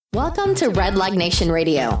Welcome to Red Leg Nation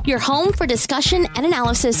Radio, your home for discussion and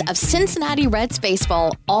analysis of Cincinnati Reds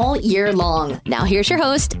baseball all year long. Now here's your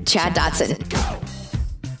host, Chad Dotson.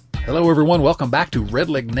 Hello, everyone. Welcome back to Red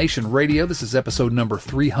Leg Nation Radio. This is episode number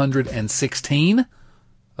 316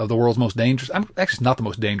 of the world's most dangerous. Actually, not the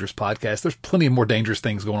most dangerous podcast. There's plenty of more dangerous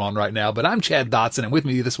things going on right now, but I'm Chad Dotson, and with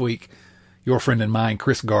me this week, your friend and mine,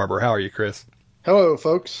 Chris Garber. How are you, Chris? Hello,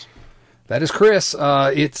 folks. That is Chris.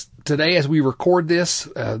 It's today as we record this.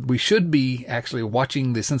 We should be actually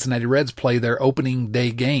watching the Cincinnati Reds play their opening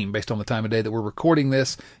day game based on the time of day that we're recording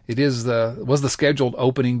this. It was the scheduled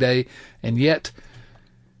opening day, and yet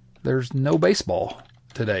there's no baseball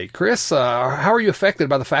today. Chris, how are you affected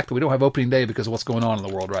by the fact that we don't have opening day because of what's going on in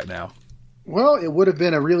the world right now? Well, it would have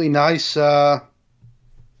been a really nice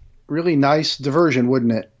diversion,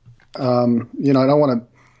 wouldn't it? I don't want to.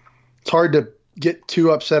 It's hard to get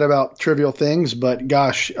too upset about trivial things, but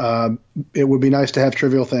gosh, it would be nice to have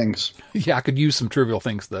trivial things. Yeah, I could use some trivial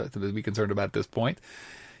things to be concerned about at this point.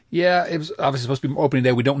 Yeah, it was obviously supposed to be opening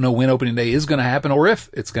day. We don't know when opening day is going to happen or if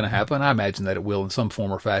it's going to happen. I imagine that it will in some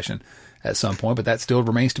form or fashion at some point, but that still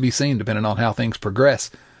remains to be seen depending on how things progress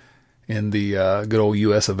in the good old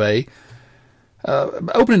US of A.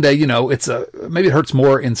 Opening day, it's maybe it hurts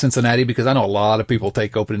more in Cincinnati because I know a lot of people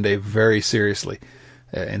take opening day very seriously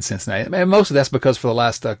in Cincinnati. And most of that's because for the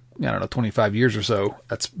last, 25 years or so,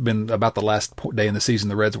 that's been about the last day in the season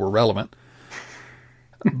the Reds were relevant.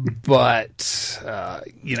 But,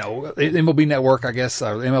 MLB Network, I guess,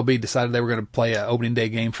 MLB decided they were going to play an opening day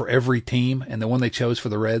game for every team. And the one they chose for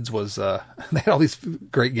the Reds was, they had all these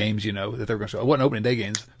great games, that they were going to show. It wasn't opening day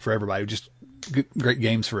games for everybody, just great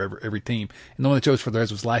games for every team. And the one they chose for the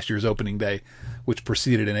Reds was last year's opening day, which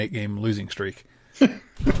preceded an 8-game losing streak.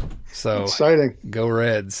 So exciting. Go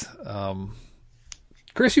Reds.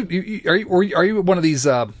 Chris, are you one of these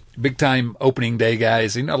big time opening day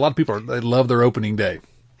guys? A lot of people they love their opening day.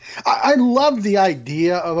 I love the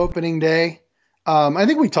idea of opening day. I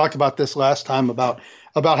think we talked about this last time about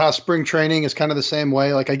how spring training is kind of the same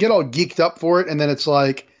way. Like I get all geeked up for it, and then it's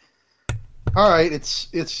like, all right, it's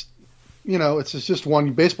just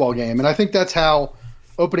one baseball game, and I think that's how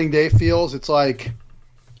opening day feels. It's like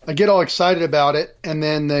I get all excited about it, and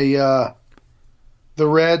then the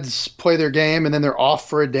Reds play their game, and then they're off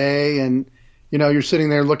for a day, and you're sitting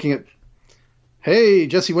there looking at, hey,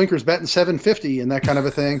 Jesse Winker's batting .750 and that kind of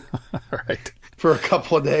a thing, right? For a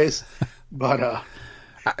couple of days, but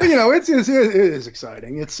it is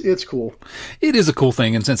exciting. It's cool. It is a cool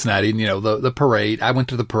thing in Cincinnati. The parade. I went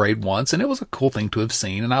to the parade once, and it was a cool thing to have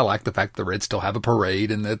seen. And I like the fact that the Reds still have a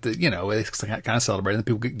parade, and that it's kind of celebrating. And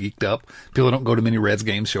people get geeked up. People who don't go to many Reds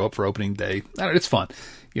games show up for opening day. It's fun.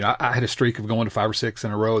 I had a streak of going to 5 or 6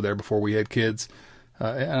 in a row there before we had kids,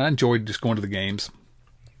 and I enjoyed just going to the games.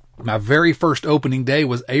 My very first opening day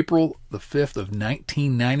was April the 5th of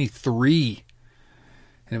 1993.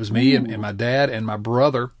 And it was me and my dad and my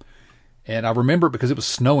brother. And I remember it because it was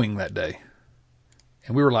snowing that day.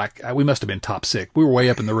 And we were like, we must have been top sick. We were way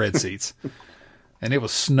up in the red seats. And it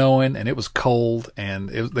was snowing and it was cold. And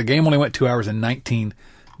the game only went 2 hours and 19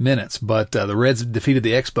 minutes. But the Reds defeated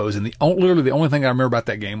the Expos. And literally the only thing I remember about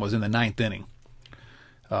that game was in the 9th inning,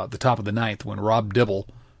 the top of the 9th, when Rob Dibble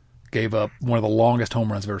gave up one of the longest home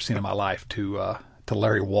runs I've ever seen in my life to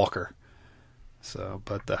Larry Walker. So,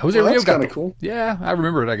 but Jose Rio got cool. Yeah, I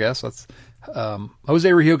remember it. I guess that's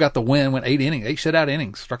Jose Rio got the win. Went 8 shutout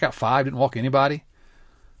innings, struck out 5, didn't walk anybody,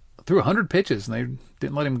 threw 100 pitches, and they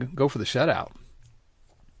didn't let him go for the shutout.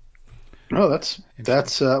 Oh, that's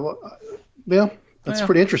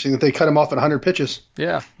pretty interesting that they cut him off at 100 pitches.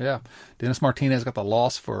 Yeah. Dennis Martinez got the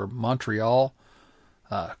loss for Montreal.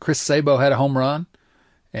 Chris Sabo had a home run,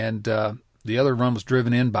 and the other run was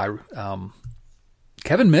driven in by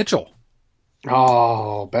Kevin Mitchell.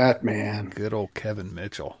 Oh, Batman. Good old Kevin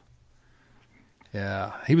Mitchell.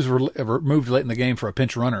 Yeah, he was removed late in the game for a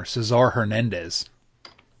pinch runner, Cesar Hernandez.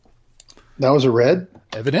 That was a Red?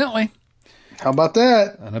 Evidently. How about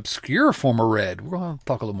that? An obscure former Red. We're going to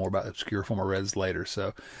talk a little more about obscure former Reds later.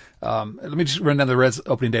 So let me just run down the Reds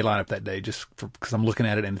opening day lineup that day just because I'm looking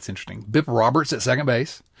at it and it's interesting. Bip Roberts at second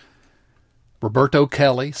base. Roberto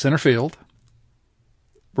Kelly, center field.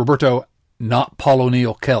 Roberto, not Paul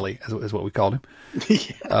O'Neill Kelly, is what we called him.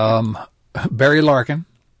 Yeah. Barry Larkin,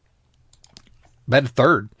 batted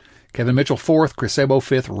third. Kevin Mitchell fourth. Chris Sabo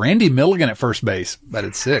fifth. Randy Milligan at first base,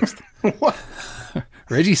 batted sixth. What?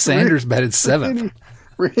 Reggie Sanders batted seventh.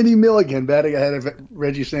 Randy Milligan batting ahead of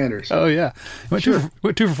Reggie Sanders. Oh, yeah. Went 2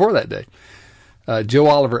 for 4 that day. Joe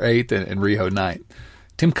Oliver eighth and Rijo ninth.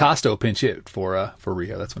 Tim Costo pinch hit for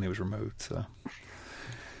Rijo. That's when he was removed. So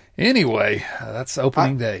anyway, that's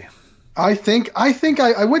opening day. I've been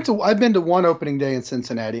to one opening day in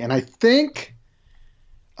Cincinnati, and I'm going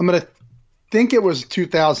to think it was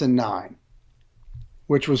 2009,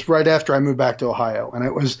 which was right after I moved back to Ohio. And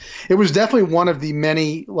it was definitely one of the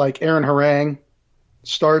many, like, Aaron Harang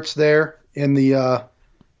starts there in the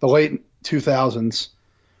late 2000s.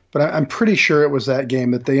 But I'm pretty sure it was that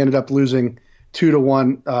game that they ended up losing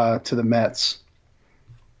 2-1 to the Mets.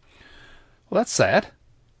 Well, that's sad.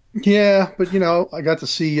 Yeah, but, I got to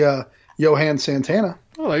see Johan Santana.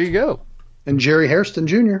 Oh, there you go. And Jerry Hairston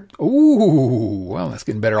Jr. Ooh, well, that's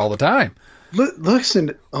getting better all the time.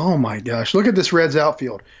 Listen, oh my gosh, look at this Reds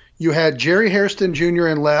outfield. You had Jerry Hairston Jr.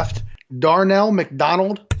 in left, Darnell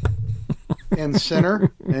McDonald in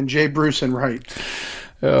center, and Jay Bruce in right.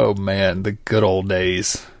 Oh, man, the good old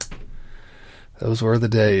days. Those were the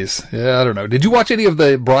days. Yeah, I don't know. Did you watch any of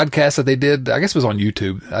the broadcasts that they did? I guess it was on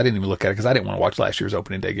YouTube. I didn't even look at it because I didn't want to watch last year's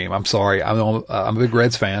opening day game. I'm sorry. I'm a big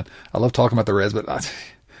Reds fan. I love talking about the Reds, but I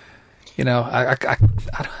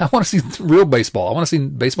want to see real baseball. I want to see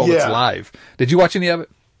baseball that's live. Did you watch any of it?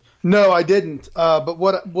 No, I didn't. But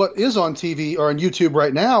what is on TV or on YouTube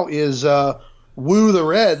right now is Woo the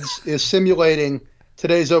Reds is simulating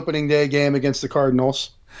today's opening day game against the Cardinals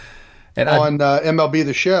and on MLB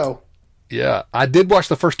The Show. Yeah, I did watch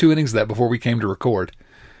the first 2 innings of that before we came to record.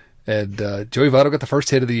 And Joey Votto got the first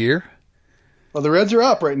hit of the year. Well, the Reds are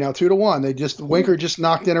up right now, 2-1. Winker just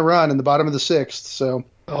knocked in a run in the bottom of the 6th. So,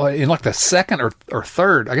 in like the second or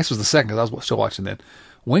third, I guess it was the second because I was still watching then.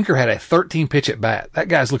 Winker had a 13 pitch at bat. That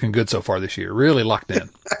guy's looking good so far this year. Really locked in.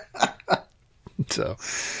 So,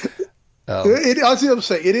 I was going to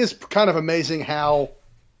say it is kind of amazing how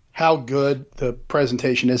good the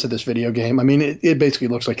presentation is of this video game. I mean, it basically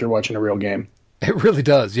looks like you're watching a real game. It really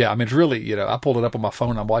does. Yeah. I mean, it's really, I pulled it up on my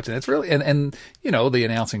phone and I'm watching it. It's really, and the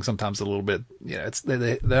announcing sometimes a little bit,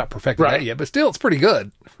 they're not perfected that yet, but still it's pretty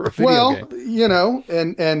good for a video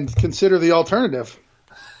game. And consider the alternative.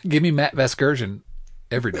 Give me Matt Vasgersian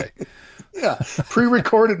every day. Yeah.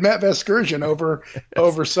 Pre-recorded Matt Vasgersian over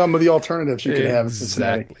some of the alternatives you can have.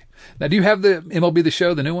 Exactly. Now, do you have the MLB The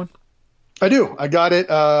Show, the new one? I do. I got it.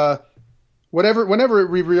 Whenever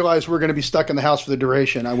we realized we were going to be stuck in the house for the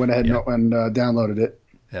duration, I went ahead and downloaded it.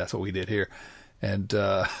 Yeah, that's what we did here. And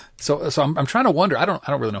so I'm trying to wonder. I don't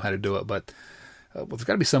really know how to do it, but there's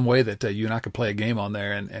got to be some way that you and I could play a game on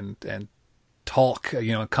there and talk,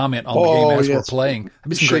 and comment on the game as we're playing. That'd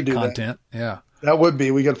be some great content. That. Yeah, that would be.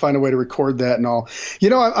 We got to find a way to record that and all. They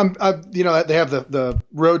have the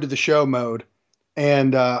Road to the Show mode,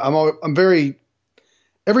 and I'm very.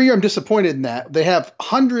 Every year I'm disappointed in that. They have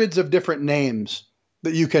hundreds of different names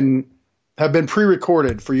that you can have been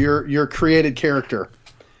pre-recorded for your created character.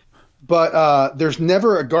 But there's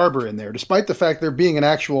never a Garber in there, despite the fact there being an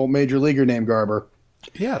actual major leaguer named Garber.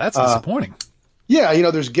 Yeah, that's disappointing. Yeah,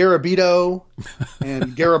 there's Garabito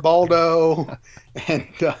and Garibaldo. And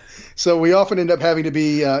so we often end up having to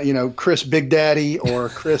be, Chris Big Daddy or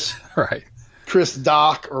Chris, right. Chris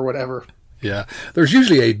Doc or whatever. Yeah, there's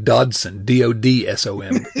usually a Dodson,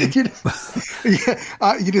 D-O-D-S-O-N.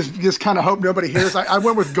 You just kind of hope nobody hears. I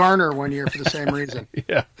went with Garner one year for the same reason.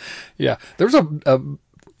 Yeah. There was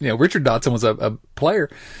Richard Dodson was a player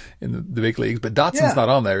in the big leagues, but Dodson's not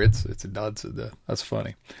on there. It's a Dodson. That's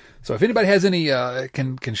funny. So if anybody has any,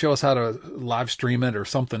 can show us how to live stream it or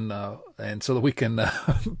something, and so that we can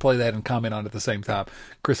play that and comment on it at the same time,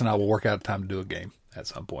 Chris and I will work out a time to do a game at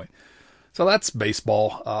some point. So that's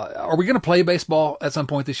baseball. Are we going to play baseball at some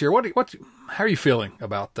point this year? How are you feeling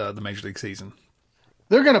about the Major League season?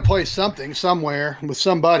 They're going to play something somewhere with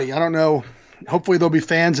somebody. I don't know. Hopefully there'll be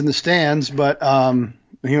fans in the stands, but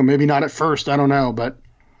maybe not at first. I don't know, but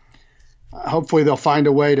hopefully they'll find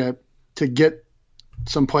a way to get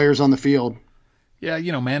some players on the field. Yeah,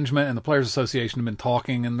 management and the Players Association have been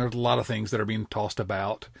talking, and there's a lot of things that are being tossed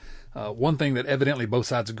about. One thing that evidently both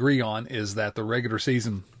sides agree on is that the regular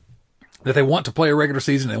season. That they want to play a regular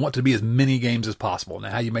season. They want to be as many games as possible.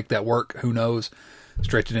 Now, how you make that work, who knows?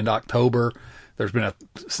 Stretch it into October. There's been a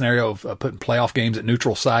scenario of putting playoff games at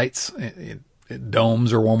neutral sites, in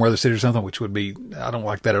domes or warm weather cities or something, which would be, I don't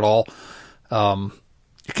like that at all. Can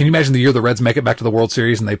you imagine the year the Reds make it back to the World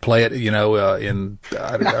Series and they play it, in,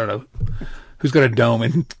 I don't know, who's got a dome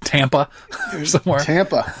in Tampa or somewhere?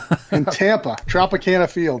 Tampa, Tropicana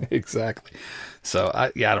Field. Exactly. So,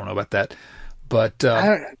 I don't know about that. But,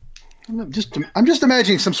 I'm just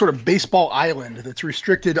imagining some sort of baseball island that's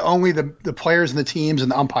restricted to only the players and the teams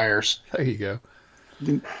and the umpires. There you go.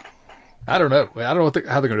 I don't know. I don't know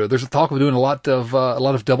how they're going to do it. There's a talk of doing a lot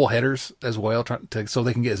of double headers as well, so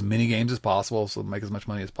they can get as many games as possible, so make as much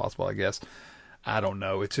money as possible. I guess. I don't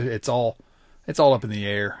know. It's all up in the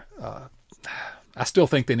air. I still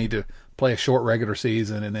think they need to play a short regular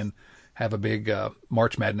season and then have a big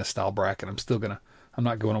March Madness style bracket. I'm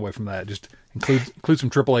not going away from that. Just include some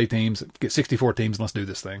AAA teams, get 64 teams, and let's do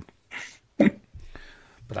this thing.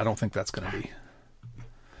 But I don't think that's going to be.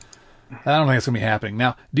 I don't think it's going to be happening.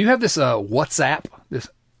 Now, do you have this WhatsApp?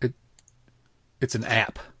 It's an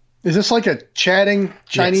app. Is this like a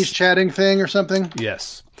Chinese chatting thing or something?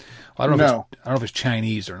 Yes. I don't know if it's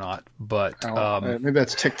Chinese or not, but maybe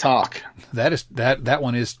that's TikTok. That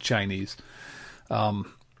one is Chinese.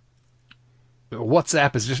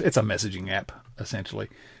 WhatsApp is it's a messaging app essentially.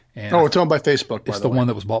 And it's owned by Facebook. It's the one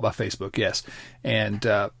that was bought by Facebook. Yes, and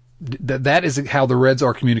that is how the Reds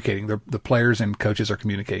are communicating. The players and coaches are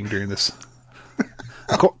communicating during this.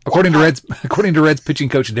 According to Reds pitching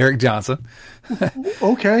coach Derek Johnson.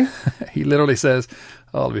 Okay. He literally says,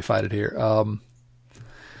 let me find it here.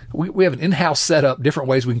 We have an in-house setup, different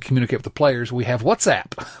ways we can communicate with the players. We have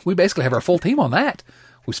WhatsApp. We basically have our full team on that.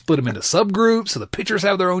 We split them into subgroups, so the pitchers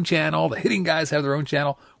have their own channel, the hitting guys have their own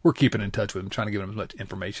channel. We're keeping in touch with them, trying to give them as much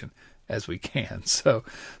information as we can. So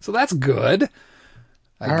that's good.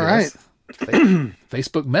 I guess. Right.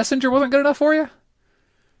 Facebook Messenger wasn't good enough for you?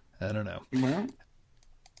 I don't know. Well,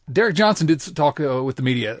 Derek Johnson did talk with the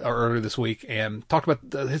media earlier this week and talked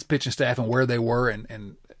about his pitching staff and where they were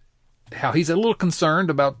and how he's a little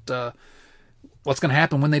concerned about what's going to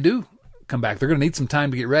happen when they do come back. They're going to need some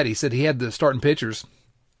time to get ready. He said he had the starting pitchers.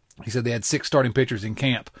 He said they had 6 starting pitchers in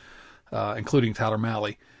camp, including Tyler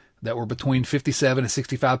Mahle, that were between 57 and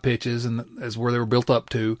 65 pitches, and is where they were built up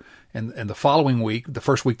to. And the following week, the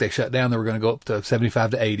first week they shut down, they were going to go up to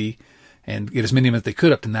 75 to 80 and get as many as they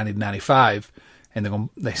could up to 90 to 95. And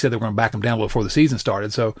they said they were going to back them down a little before the season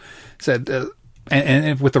started. So said,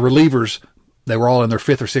 and with the relievers, they were all in their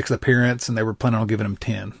 5th or 6th appearance, and they were planning on giving them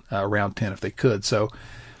 10, around 10 if they could. So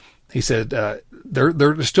he said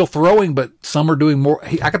they're still throwing, but some are doing more.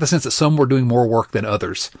 I got the sense that some were doing more work than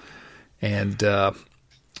others, and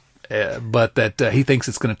but that he thinks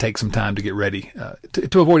it's going to take some time to get ready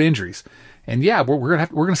to avoid injuries. And yeah, we're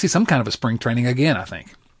going to see some kind of a spring training again, I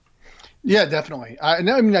think. Yeah, definitely. I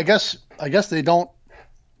guess they don't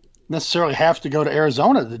necessarily have to go to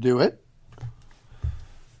Arizona to do it.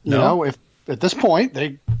 You know, if at this point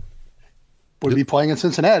they would be playing in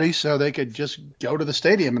Cincinnati, so they could just go to the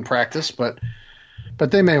stadium and practice. But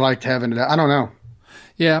they may like having it. I don't know.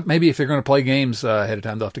 Yeah, maybe if they're going to play games ahead of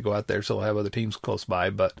time, they'll have to go out there, so they'll have other teams close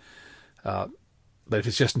by. But if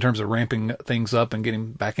it's just in terms of ramping things up and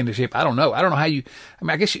getting back into shape, I don't know. I don't know how you. I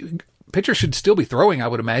mean, I guess pitchers should still be throwing. I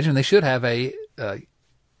would imagine they should have a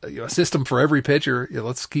system for every pitcher.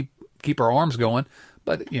 Let's keep our arms going.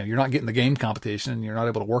 But you're not getting the game competition, and you're not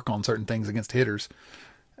able to work on certain things against hitters.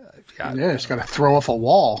 It's got to throw off a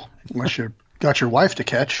wall unless you got your wife to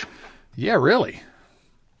catch. Yeah, really.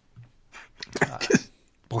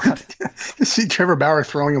 What? You see Trevor Bauer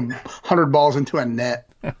throwing 100 balls into a net.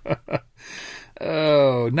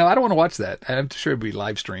 Oh, no, I don't want to watch that. I'm sure it'd be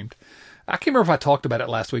live streamed. I can't remember if I talked about it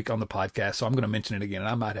last week on the podcast, so I'm going to mention it again, and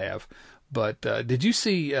I might have. But did you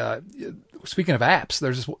see, speaking of apps,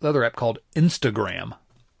 there's this other app called Instagram.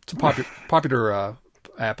 It's a popular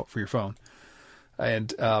app for your phone. And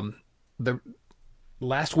the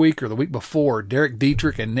last week or the week before, Derek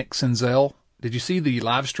Dietrich and Nick Senzel, did you see the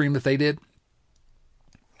live stream that they did?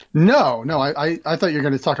 No. I thought you were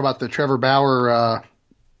going to talk about the Trevor Bauer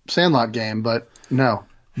Sandlot game, but no.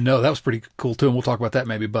 No, that was pretty cool too, and we'll talk about that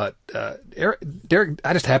maybe. But Derek,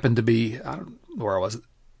 I just happened to be, I don't know where I was.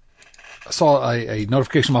 I saw a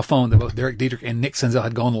notification on my phone that both Derek Dietrich and Nick Senzel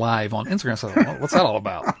had gone live on Instagram. So I thought, what's that all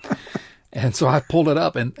about? And so I pulled it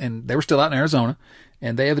up, and they were still out in Arizona,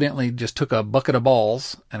 and they evidently just took a bucket of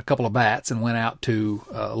balls and a couple of bats and went out to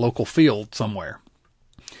a local field somewhere.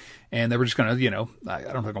 And they were just going to, I don't know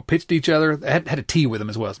if they're going to pitch to each other. They had a tee with them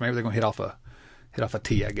as well, so maybe they're going to hit off a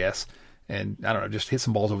tee, I guess. And I don't know, just hit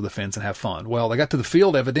some balls over the fence and have fun. Well, they got to the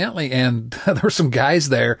field evidently, and there were some guys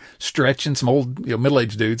there stretching, some old,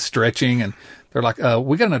 middle-aged dudes stretching, and they're like,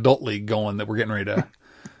 "We got an adult league going that we're getting ready to.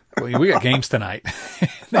 We got games tonight."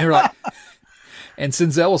 They were like, and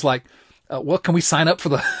Senzel was like, "Well, can we sign up for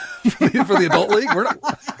the for the adult league?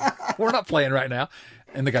 We're not playing right now."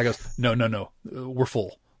 And the guy goes, "No, we're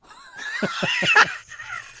full."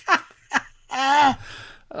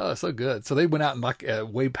 Oh, so good. So they went out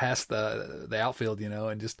and way past the outfield, and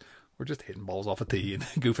we're just hitting balls off a tee and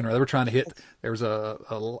goofing around. They were trying to hit. There was a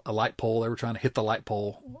light pole. They were trying to hit the light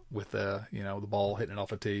pole with the ball hitting it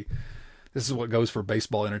off a tee. This is what goes for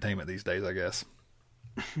baseball entertainment these days, I guess.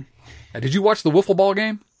 Did you watch the wiffle ball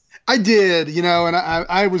game? I did, and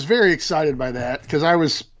I was very excited by that because I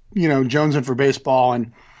was, jonesing for baseball,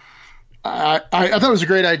 and I thought it was a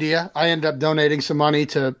great idea. I ended up donating some money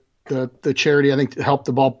to the charity, I think, to help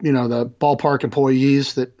the ballpark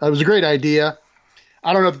employees. That it was a great idea.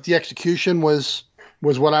 I don't know if the execution was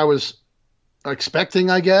what I was expecting.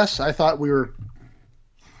 I guess I thought we were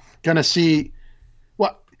going to see.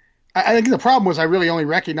 Well, I think the problem was I really only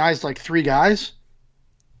recognized like 3 guys,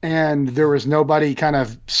 and there was nobody kind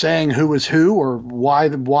of saying who was who or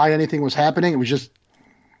why anything was happening. It was just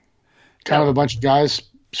kind of a bunch of guys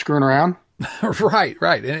screwing around. Right.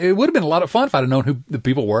 And it would have been a lot of fun if I'd have known who the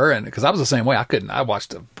people were, and because I was the same way. I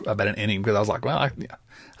watched about an inning because I was like, well, I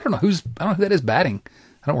don't know who that is batting.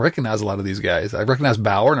 I don't recognize a lot of these guys. I recognize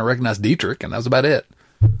Bauer and I recognize Dietrich, and that was about it.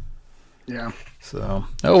 Yeah. So,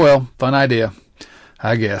 oh well, fun idea,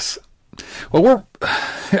 I guess. Well,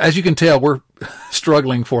 as you can tell, we're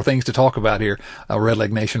struggling for things to talk about here. Red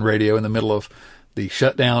Leg Nation Radio in the middle of the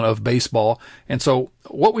shutdown of baseball, and so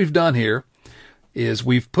what we've done here is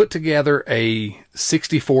we've put together a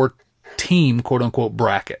 64 team, quote unquote,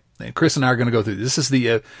 bracket. And Chris and I are going to go through this. This is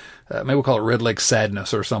the, maybe we'll call it Red Leg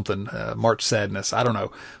Sadness or something, March Sadness. I don't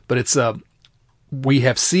know. But it's, we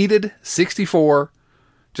have seeded 64,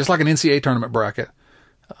 just like an NCAA tournament bracket,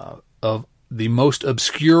 of the most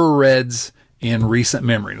obscure Reds in recent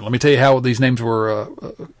memory. Now, let me tell you how these names were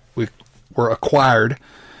acquired.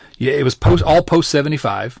 Yeah, it was all post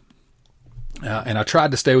 75. And I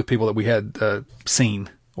tried to stay with people that we had seen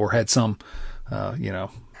or had some,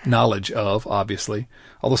 knowledge of, obviously.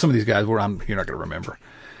 Although some of these guys you're not going to remember.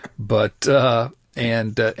 But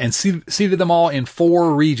and seeded them all in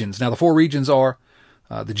 4 regions. Now the 4 regions are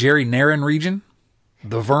the Jerry Narron region,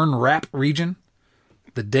 the Vern Rapp region,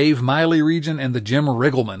 the Dave Miley region, and the Jim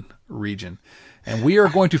Riggleman region. And we are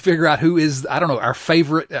going to figure out who is, I don't know, our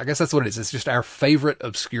favorite. I guess that's what it is. It's just our favorite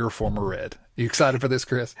obscure former Red. You excited for this,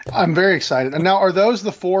 Chris? I'm very excited. And now, are those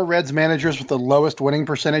the 4 Reds managers with the lowest winning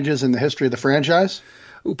percentages in the history of the franchise?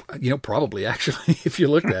 Ooh, probably, actually, if you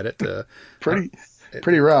looked at it. Pretty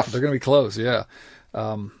rough. They're going to be close, yeah.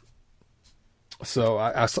 So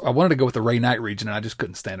I wanted to go with the Ray Knight region, and I just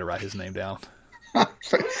couldn't stand to write his name down.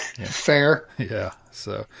 Fair. Yeah.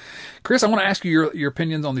 So, Chris, I want to ask you your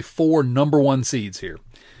opinions on the 4 number 1 seeds here.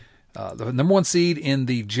 The number 1 seed in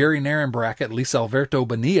the Jerry Narron bracket, Luis Alberto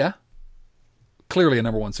Bonilla. Clearly a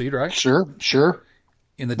number 1 seed, right? Sure.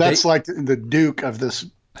 That's like the Duke of this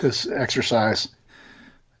exercise.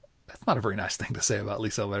 That's not a very nice thing to say about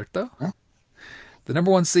Luis Alberto. Huh? The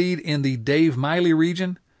number 1 seed in the Dave Miley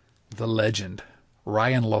region, the legend,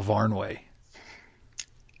 Ryan LaVarnway.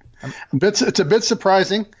 It's a bit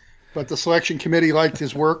surprising, but the selection committee liked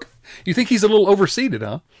his work. You think he's a little overseeded,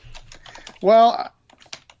 huh? Well,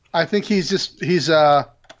 I think he doesn't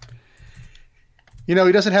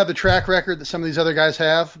have the track record that some of these other guys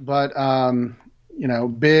have, but,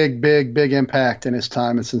 big impact in his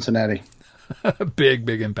time in Cincinnati. Big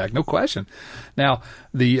impact, no question. Now,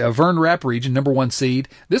 the Vern Rapp region, number 1 seed.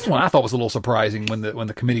 This one I thought was a little surprising when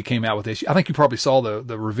the committee came out with this. I think you probably saw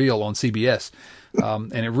the reveal on CBS,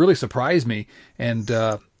 and it really surprised me. And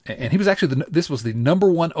he was actually this was the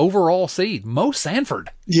number 1 overall seed, Mo Sanford.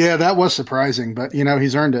 Yeah, that was surprising, but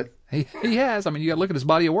he's earned it. He has. I mean, you got to look at his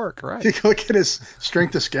body of work, right? You look at his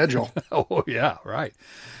strength of schedule. Oh yeah, right.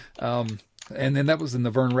 And then that was in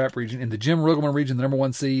the Vern Rapp region. In the Jim Riggleman region, the number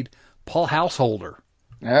 1 seed, Paul Householder.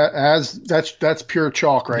 That's pure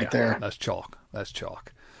chalk right there. That's chalk.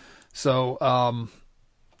 So,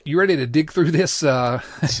 you ready to dig through this?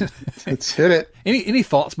 Let's hit it. Any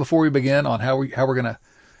thoughts before we begin on how we're going to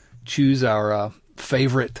choose our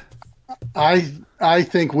favorite? I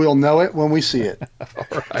think we'll know it when we see it.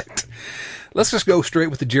 All right. Let's just go straight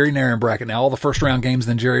with the Jerry Narron bracket. Now, all the first round games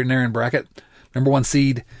in the Jerry Narron bracket, number 1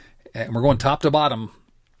 seed, and we're going top to bottom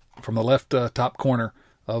from the left top corner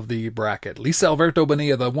of the bracket. Luis Alberto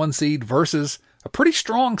Bonilla, the 1 seed, versus a pretty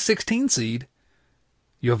strong 16 seed,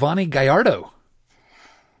 Yovani Gallardo.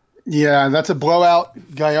 Yeah, that's a blowout.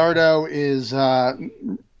 Gallardo is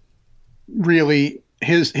really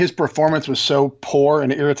his performance was so poor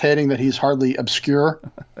and irritating that he's hardly obscure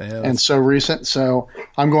and so recent. So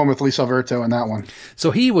I'm going with Luis Alberto in that one.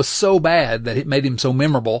 So he was so bad that it made him so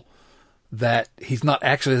memorable that he's not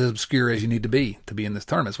actually as obscure as you need to be in this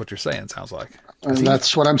tournament. Is what you're saying, sounds like. And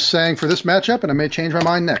that's what I'm saying for this matchup, and I may change my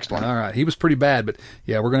mind next one. All right. He was pretty bad, but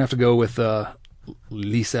yeah, we're going to have to go with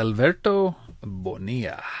Luis Alberto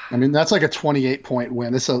Bonilla. I mean, that's like a 28-point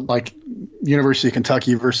win. It's like University of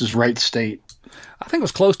Kentucky versus Wright State. I think it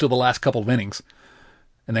was close to the last couple of innings,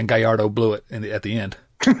 and then Gallardo blew it at the end,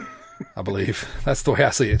 I believe. That's the way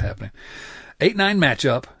I see it happening. 8-9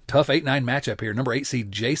 matchup. Tough 8-9 matchup here. Number 8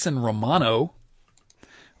 seed Jason Romano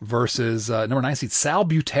versus number 9 seed Sal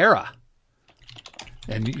Butera.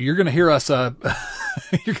 And you're going to hear us,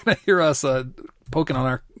 poking on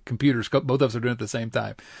our computers. Both of us are doing it at the same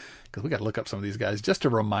time because we got to look up some of these guys just to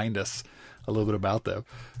remind us a little bit about them,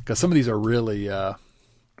 because some of these are really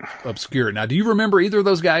obscure. Now, do you remember either of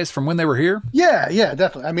those guys from when they were here? Yeah,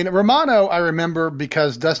 definitely. I mean, Romano, I remember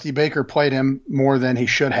because Dusty Baker played him more than he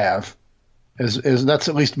should have. That's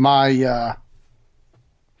at least my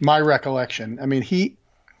recollection. I mean, he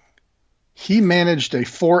managed a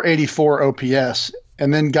 484 OPS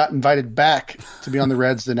and then got invited back to be on the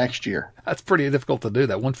Reds the next year. That's pretty difficult to do.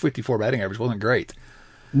 That 154 batting average wasn't great.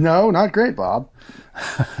 No, not great, Bob.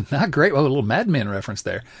 Not great. Well, a little Mad Men reference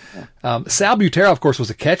there. Yeah. Sal Butera, of course, was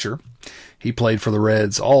a catcher. He played for the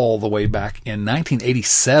Reds all the way back in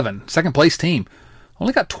 1987. Second place team.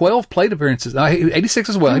 Only got 12 plate appearances. 86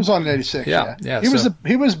 as well. He was on in 86. Yeah.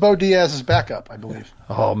 He was Bo Diaz's backup, I believe.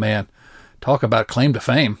 Oh man, talk about claim to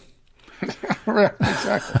fame. Right,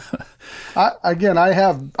 exactly. I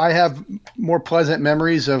have more pleasant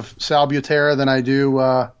memories of Sal Butera than I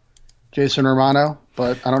do Jason Romano,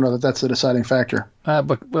 but I don't know that that's the deciding factor.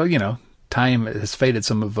 But time has faded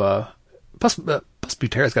some of. Plus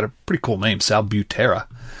Butera's got a pretty cool name, Sal Butera.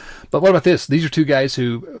 But what about this? These are two guys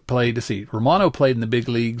who played. Let's see, Romano played in the big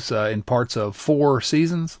leagues in parts of 4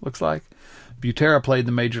 seasons. Looks like Butera played in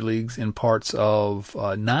the major leagues in parts of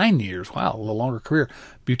 9 years. Wow, a little longer career.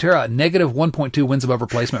 Butera negative 1.2 wins above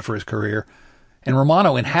replacement for his career, and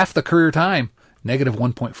Romano in half the career time negative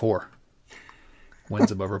 1.4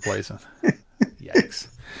 wins above replacement. Yikes!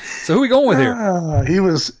 So who are we going with here? He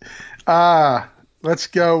was. Let's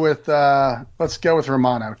go with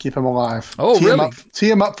Romano. Keep him alive. Oh, really?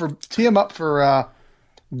 Tee him up for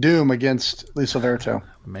doom against Luis Alberto.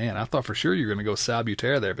 Man, I thought for sure you were going to go Sal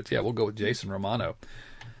Butera there, but yeah, we'll go with Jason Romano.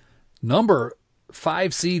 Number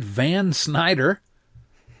 5 seed Van Snyder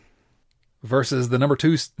versus the number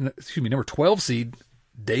 12 seed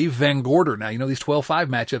Dave Van Gorder. Now, these 12-5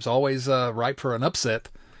 matchups always ripe for an upset.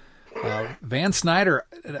 Van Snyder,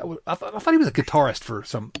 I thought he was a guitarist for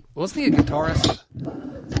some. Wasn't he a guitarist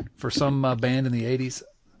for some band in the 80s?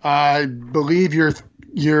 I believe you're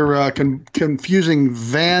confusing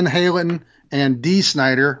Van Halen and Dee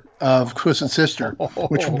Snider of Twisted Sister,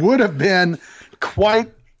 which would have been quite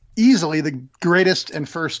easily the greatest and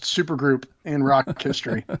first supergroup in rock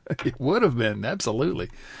history. It would have been, absolutely.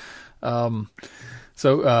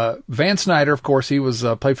 So Van Snyder, of course, he was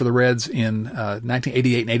played for the Reds in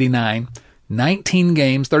 1988 and 89. 19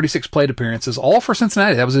 games, 36 plate appearances, all for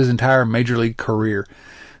Cincinnati. That was his entire major league career.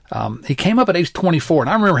 He came up at age 24, and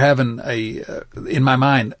I remember having in my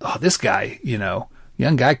mind, this guy,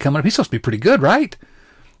 young guy coming up, he's supposed to be pretty good, right?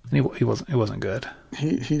 And he wasn't good.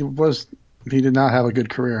 He did not have a good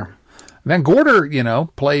career. Van Gorder,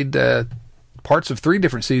 played parts of 4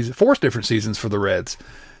 different seasons for the Reds.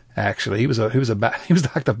 Actually, he was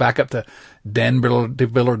like the backup to Dan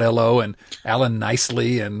Bilardello and Alan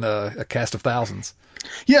Nicely and a cast of thousands.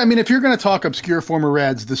 Yeah, I mean, if you're going to talk obscure former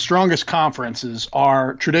Reds, the strongest conferences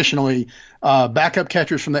are traditionally backup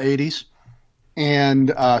catchers from the 80s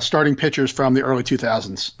and starting pitchers from the early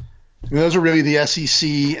 2000s. I mean, those are really the SEC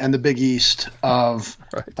and the Big East of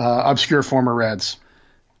obscure former Reds.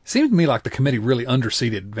 Seemed to me like the committee really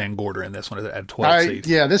underseeded Van Gorder in this one at 12 seeds.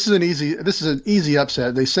 Yeah, this is an easy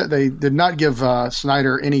upset. They said they did not give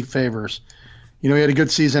Snyder any favors. He had a good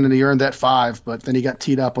season and he earned that 5, but then he got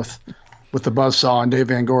teed up with the buzzsaw and Dave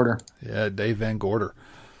Van Gorder. Yeah, Dave Van Gorder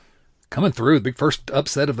coming through, the big first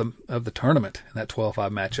upset of the tournament in that 12-5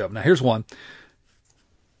 matchup. Now here's one: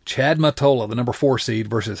 Chad Mottola, the number 4 seed,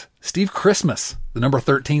 versus Steve Christmas, the number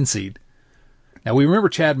 13 seed. Now we remember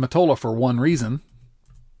Chad Mottola for one reason.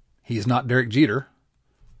 He is not Derek Jeter.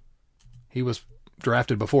 He was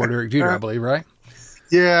drafted before Derek Jeter, I believe, right?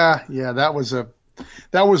 Yeah, that was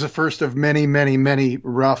a first of many, many, many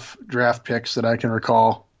rough draft picks that I can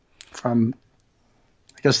recall from,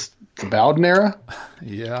 I guess, the Bowden era.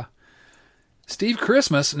 Yeah. Steve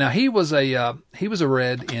Christmas. Now he was a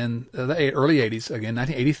Red in the early 80s, again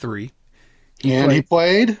 1983. He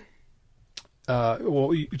played. How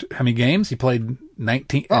many games? He played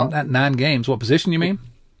 9 games. What position you mean?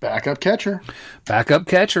 Backup catcher,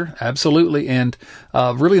 absolutely. And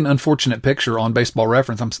really an unfortunate picture on Baseball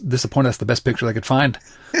Reference. I'm disappointed that's the best picture they could find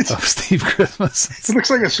of Steve Christmas. It looks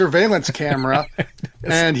like a surveillance camera,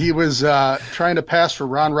 and he was trying to pass for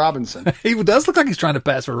Ron Robinson. He does look like he's trying to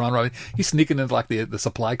pass for Ron Robinson. He's sneaking into like the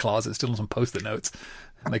supply closet, stealing some Post-it notes,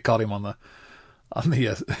 and they caught him on the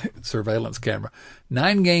surveillance camera.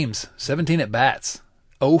 9 games, 17 at bats,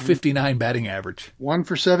 0.59 batting average. 1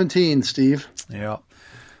 for 17, Steve. Yeah.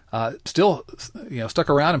 Still, stuck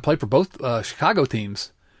around and played for both Chicago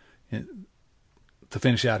teams to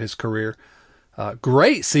finish out his career.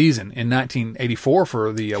 Great season in 1984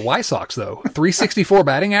 for the White Sox, though. 364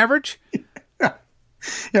 batting average.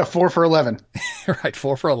 Yeah, 4 for 11. Right,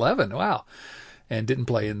 4 for 11. Wow. And didn't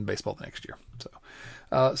play in baseball the next year.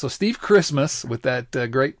 So Steve Christmas with that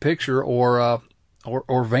great picture, or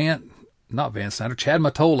not Van Snyder, Chad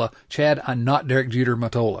Mottola. Chad, not Derek Jeter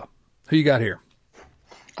Mottola. Who you got here?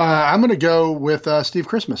 I'm going to go with Steve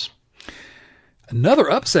Christmas. Another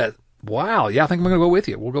upset. Wow. Yeah, I think I'm going to go with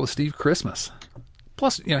you. We'll go with Steve Christmas.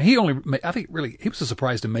 Plus, he was a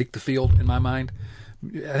surprise to make the field in my mind.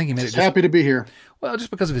 I think he made it. Happy to be here. Well, just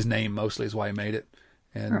because of his name mostly is why he made it.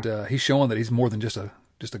 And he's showing that he's more than just a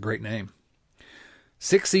great name.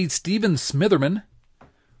 6 seed Steven Smitherman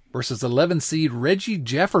versus 11 seed Reggie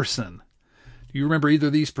Jefferson. Do you remember either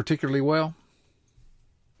of these particularly well?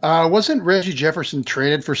 Wasn't Reggie Jefferson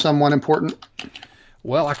traded for someone important?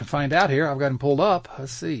 Well, I can find out here. I've got him pulled up.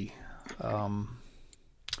 Let's see.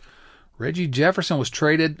 Reggie Jefferson was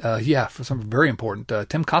traded, for something very important.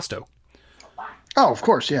 Tim Costo. Oh, of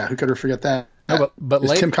course, yeah. Who could ever forget that? No, but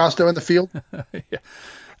is Tim Costo in the field?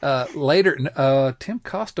 Yeah. Later, Tim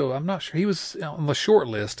Costo, I'm not sure. He was on the short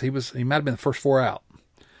list. He might have been the first 4 out.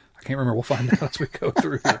 I can't remember. We'll find out as we go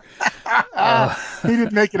through here. He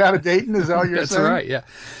didn't make it out of Dayton, is that what you're saying? That's right, yeah.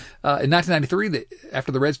 In 1993,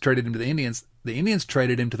 after the Reds traded him to the Indians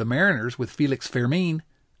traded him to the Mariners with Felix Fermin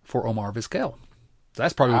for Omar Vizquel. So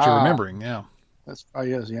that's probably what you're remembering, yeah. That's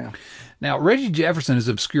probably is, yeah. Now, Reggie Jefferson is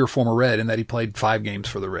an obscure former Red in that he played 5 games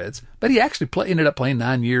for the Reds, but he actually ended up playing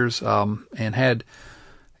 9 years and had,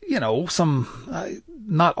 some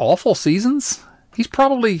not awful seasons. He's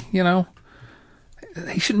probably, he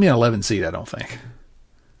shouldn't be an 11 seed, I don't think.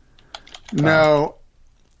 No.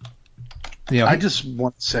 I just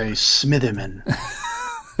want to say Smitherman.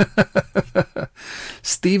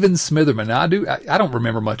 Steven Smitherman. Now, I don't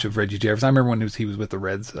remember much of Reggie Jefferson. I remember when he was with the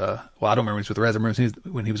Reds. I don't remember when he was with the Reds. I remember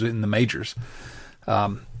when he was in the majors.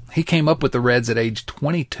 He came up with the Reds at age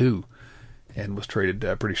 22 and was traded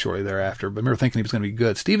pretty shortly thereafter. But I remember thinking he was going to be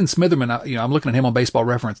good. Steven Smitherman, I'm looking at him on Baseball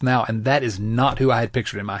Reference now, and that is not who I had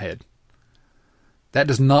pictured in my head. That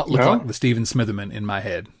does not look like the Steven Smitherman in my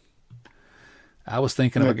head. I was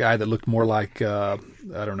thinking of a guy that looked more like,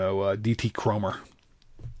 D.T. Cromer.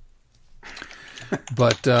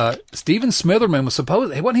 But Steven Smitherman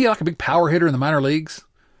wasn't he like a big power hitter in the minor leagues?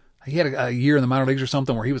 He had a year in the minor leagues or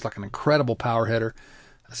something where he was like an incredible power hitter,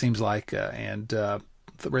 it seems like. And the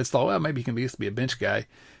Reds thought, well, maybe he can be a bench guy.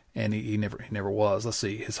 And he never was. Let's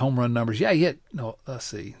see. His home run numbers. Yeah, let's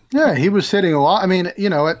see. Yeah, he was hitting a lot. I mean,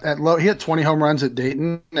 at low, he hit 20 home runs at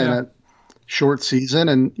Dayton in a short season.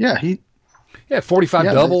 And he had 45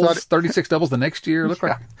 doubles, 36 doubles the next year. Looked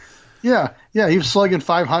like. Yeah, he was slugging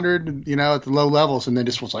 500, at the low levels, and then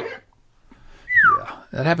just was like. Yeah,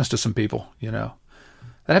 that happens to some people, That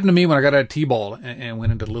happened to me when I got out of T-ball and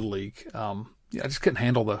went into Little League. I just couldn't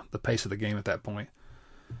handle the pace of the game at that point.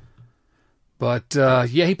 But,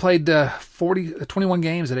 he played 21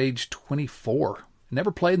 games at age 24.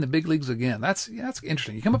 Never played in the big leagues again. That's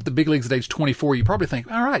interesting. You come up to the big leagues at age 24, you probably think,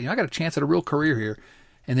 all right, I got a chance at a real career here,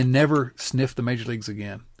 and then never sniff the major leagues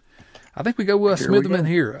again. I think we go with Smitherman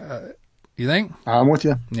here. You think? I'm with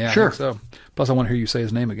you. Yeah, sure. I think so. Plus, I want to hear you say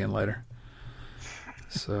his name again later.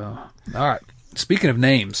 So, all right. Speaking of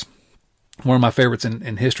names, one of my favorites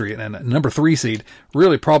in history, and a number 3 seed,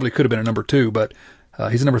 really probably could have been a number 2, but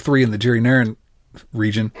he's a number 3 in the Jerry Narron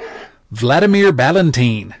region, Vladimir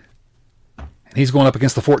Ballantyne. And he's going up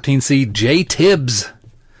against the 14 seed, Jay Tibbs.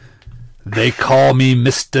 They call me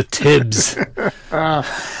Mr. Tibbs. Well,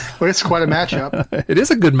 it's quite a matchup. It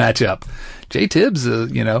is a good matchup. Jay Tibbs,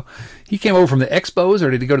 he came over from the Expos,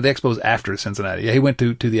 or did he go to the Expos after Cincinnati? Yeah, he went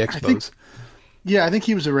to the Expos. I think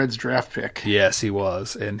he was a Reds draft pick. Yes, he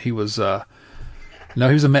was. And he was, he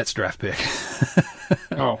was a Mets draft pick.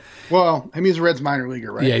 Oh, well, he was a Reds minor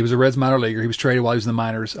leaguer, right? Yeah, he was a Reds minor leaguer. He was traded while he was in the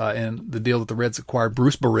minors, in the deal that the Reds acquired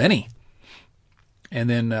Bruce Bereni. And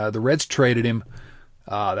then the Reds traded him.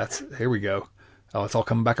 Here we go. Oh, it's all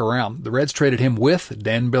coming back around. The Reds traded him with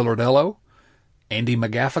Dan Billardello, Andy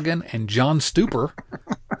McGaffigan, and John Stuper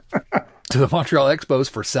to the Montreal Expos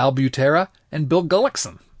for Sal Butera and Bill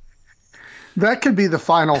Gullickson. That could be the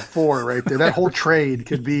final 4 right there. That whole trade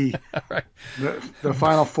could be right. the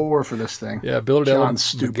final 4 for this thing. Yeah, Billardello,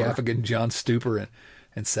 McGaffigan, John Stuper,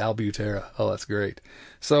 and Sal Butera. Oh, that's great.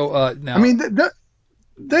 So now, I mean,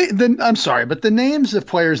 I'm sorry, but the names of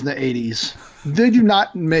players in the 80s, they do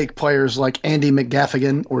not make players like Andy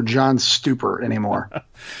McGaffigan or John Stuper anymore.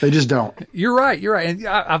 They just don't. You're right. And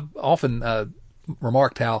I've often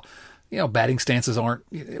remarked how, batting stances aren't.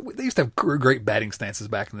 They used to have great batting stances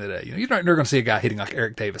back in the day. You're never going to see a guy hitting like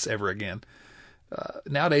Eric Davis ever again.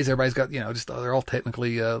 Nowadays, everybody's got, just they're all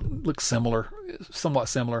technically look similar, somewhat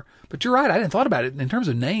similar. But you're right. I didn't thought about it in terms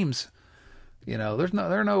of names. There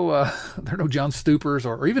are no John Stoopers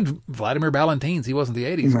or even Vladimir Ballantines. He wasn't the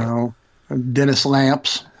 80s. No, Dennis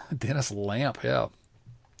Lamps. Dennis Lamp, yeah.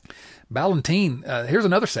 Ballantine. Here's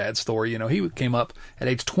another sad story. He came up at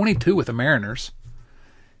age 22 with the Mariners,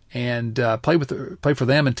 and played for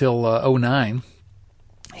them until 2009.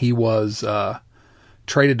 He was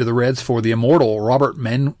traded to the Reds for the immortal Robert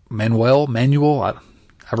Manuel. I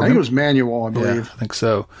think it was Manuel, I believe. Yeah, I think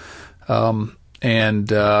so. And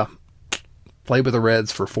played with the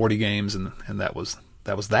Reds for 40 games, and that was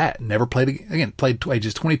that. Never played again. Played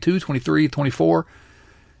ages 22, 23, 24,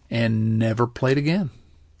 and never played again.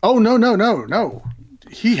 Oh, no.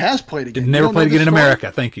 He has played again. Never played again in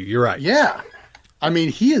America. Thank you. You're right. Yeah. I mean,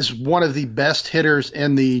 he is one of the best hitters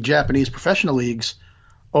in the Japanese professional leagues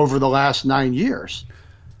over the last 9 years.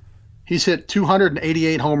 He's hit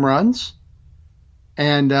 288 home runs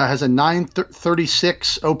and has a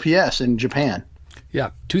 936 OPS in Japan. Yeah,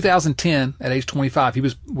 2010 at age 25, he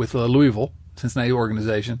was with Louisville, Cincinnati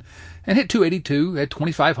organization, and hit 282, had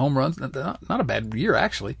 25 home runs. Not a bad year,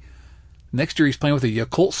 actually. Next year, he's playing with the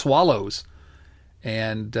Yakult Swallows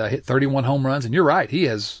and hit 31 home runs. And you're right, he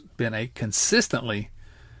has been a consistently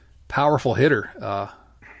powerful hitter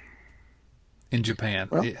in Japan.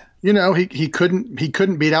 Well, he couldn't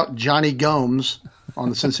beat out Johnny Gomes on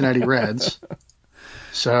the Cincinnati Reds,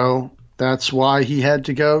 so that's why he had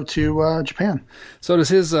to go to Japan. So does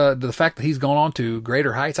the fact that he's gone on to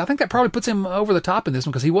greater heights, I think that probably puts him over the top in this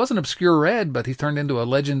one, because he was an obscure Red, but he's turned into a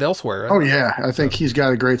legend elsewhere. Oh yeah, I think he's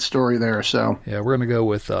got a great story there. So yeah, we're going to go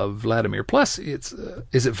with Vladimir. Plus, is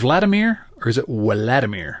it Vladimir or is it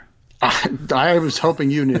Vladimir? I was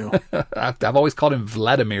hoping you knew. I've always called him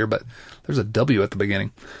Vladimir, but there's a W at the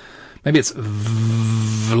beginning. Maybe it's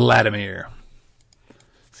Vladimir.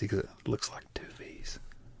 See, because it looks like two V's.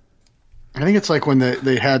 I think it's like when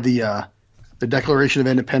they had the Declaration of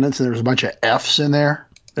Independence and there was a bunch of F's in there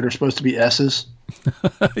that are supposed to be S's.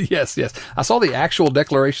 Yes. I saw the actual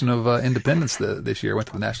Declaration of Independence this year. I went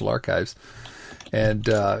to the National Archives. And,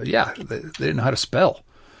 they didn't know how to spell.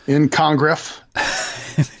 In Congress.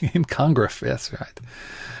 In Congress, yes, right.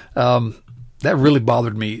 That really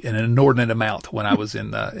bothered me in an inordinate amount when I was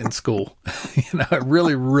in school. It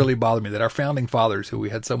really, really bothered me that our founding fathers, who we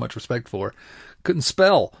had so much respect for, couldn't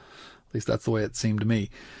spell. At least that's the way it seemed to me.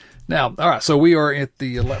 Now, all right, so we are at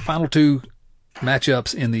the final two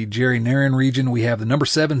matchups in the Jerry Narron region. We have the number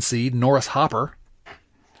 7 seed, Norris Hopper,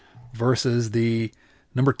 versus the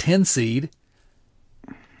number 10 seed,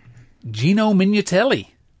 Gino Minutelli.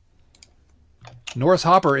 Norris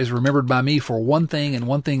Hopper is remembered by me for one thing and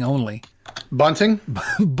one thing only. Bunting?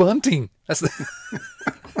 Bunting. That's the...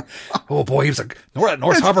 Oh boy, he was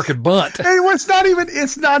Norris Hopper could bunt. Hey, well, it's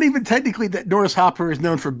not even technically that Norris Hopper is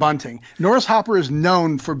known for bunting. Norris Hopper is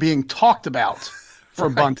known for being talked about for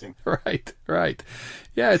bunting. Right.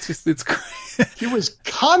 Yeah, it's crazy. He was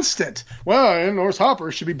constant. Well, Norris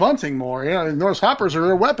Hopper should be bunting more. Norris Hoppers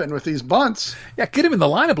are a weapon with these bunts. Yeah, get him in the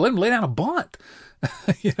lineup, let him lay down a bunt.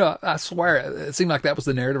 I swear it seemed like that was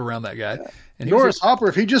the narrative around that guy. And Norris Hopper,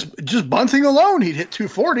 if he just bunting alone, he'd hit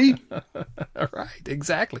 240. Right,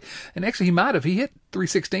 exactly. And actually, he hit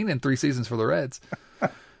 316 in 3 seasons for the Reds,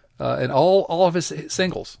 and all of his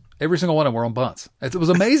singles, every single one of them were on bunts. It was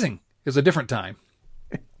amazing. It was a different time.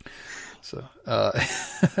 So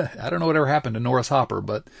I don't know whatever happened to Norris Hopper,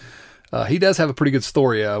 but he does have a pretty good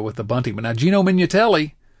story with the bunting. But now Gino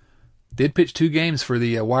Minutelli did pitch 2 games for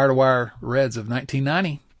the wire-to-wire Reds of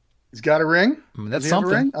 1990. He's got a ring? I mean, that's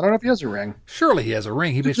something. I don't know if he has a ring. Surely he has a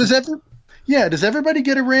ring. Does everybody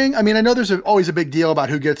get a ring? I mean, I know there's always a big deal about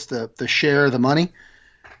who gets the share of the money,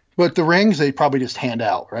 but the rings they probably just hand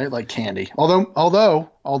out, right? Like candy. Although,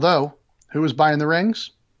 who was buying the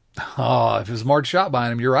rings? Oh, if it was Marge Schott buying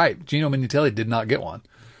them, you're right. Gino Minutelli did not get one,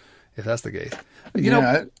 if that's the case.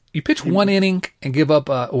 You pitch 1 inning and give up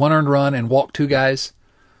 1 earned run and walk 2 guys,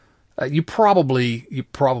 you probably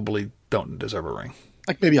don't deserve a ring.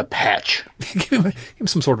 Like maybe a patch. Give him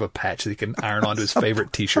some sort of a patch that he can iron onto his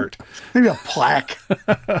favorite T-shirt. Maybe a plaque.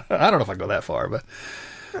 I don't know if I go that far, but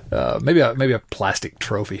maybe a plastic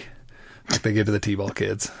trophy like they give to the T-ball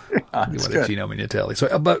kids. Gino Minutelli.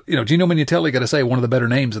 So, but Gino Minutelli, got to say, one of the better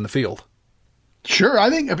names in the field. Sure, I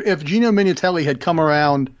think if Gino Minutelli had come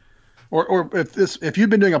around, or if you'd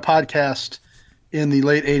been doing a podcast in the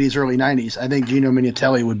late 80s, early 90s, I think Gino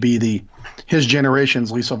Minutelli would be his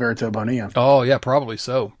generation's Luis Alberto Bonilla. Oh, yeah, probably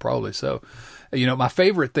so. My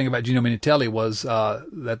favorite thing about Gino Minutelli was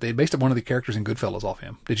that they based up one of the characters in Goodfellas off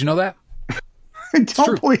him. Did you know that? I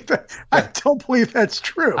don't believe that. Yeah. I don't believe that's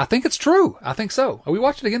true. I think it's true. I think so. We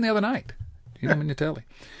watched it again the other night. Gino Mignatelli.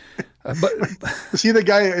 But was he the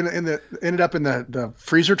guy ended up in the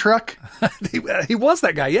freezer truck? He was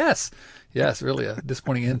that guy. Yes. Really a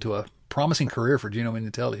disappointing end to a promising career for Gino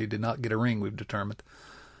Mignatelli, who did not get a ring. We've determined.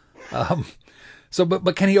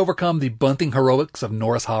 But can he overcome the bunting heroics of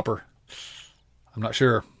Norris Hopper? I'm not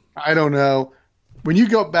sure. I don't know. When you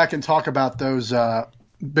go back and talk about those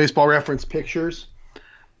Baseball Reference pictures,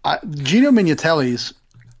 Gino Mignatelli's,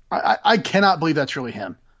 I cannot believe that's really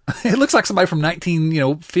him. It looks like somebody from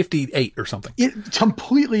 1958 or something. It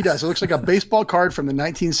completely does. It looks like a baseball card from the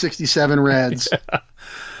 1967 Reds. Yeah.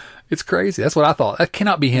 It's crazy. That's what I thought. That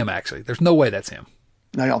cannot be him, actually. There's no way that's him.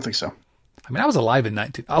 I don't think so. I mean, I was alive in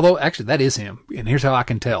 19... Although, actually, that is him. And here's how I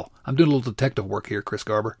can tell. I'm doing a little detective work here, Chris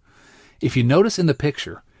Garber. If you notice in the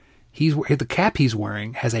picture, the cap he's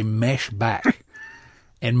wearing has a mesh back.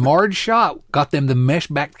 And Marge Schott got them the mesh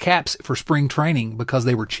back caps for spring training because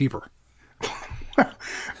they were cheaper.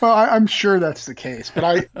 Well, I'm sure that's the case.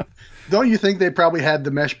 But don't you think they probably had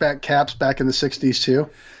the mesh back caps back in the 60s, too?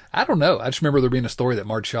 I don't know. I just remember there being a story that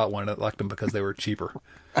Marge Schott liked them because they were cheaper.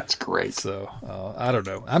 That's great. So, I don't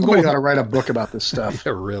know. Somebody got to write a book about this stuff.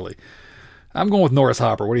 Yeah, really. I'm going with Norris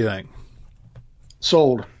Hopper. What do you think?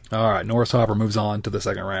 Sold. All right. Norris Hopper moves on to the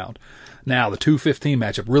second round. Now, the 2-15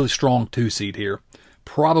 matchup, really strong 2-seed here.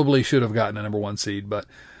 Probably should have gotten a number 1 seed, but,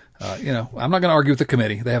 I'm not going to argue with the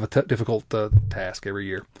committee. They have a difficult task every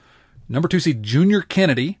year. Number 2 seed, Junior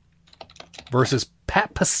Kennedy versus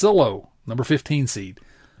Pat Pasillo, number 15 seed.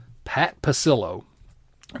 Pat Pasillo.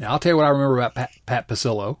 Now, I'll tell you what I remember about Pat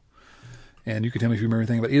Pasillo, and you can tell me if you remember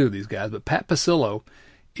anything about either of these guys, but Pat Pasillo,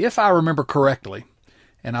 if I remember correctly,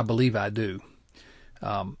 and I believe I do,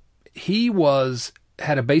 he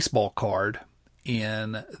had a baseball card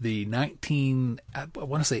in the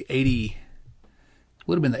 80,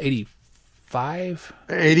 would have been the 85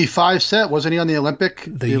 set. Wasn't he on the Olympic?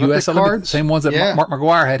 The U.S. Olympic, same ones that Mark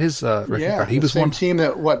McGwire had his rookie card. He was same team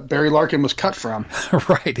that Barry Larkin was cut from.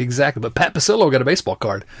 Right, exactly. But Pat Pasillo got a baseball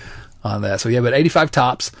card on that. So yeah, but 85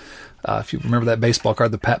 tops. If you remember that baseball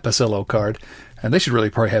card, the Pat Pasillo card, and they should really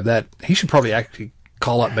probably have that. He should probably actually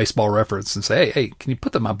call up Baseball Reference and say, hey, can you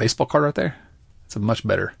put my baseball card right there? It's a much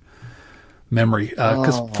better memory.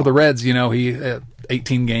 Because for the Reds, he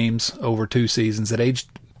 18 games over 2 seasons at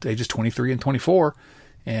ages 23 and 24,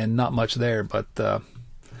 and not much there. But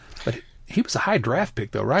he was a high draft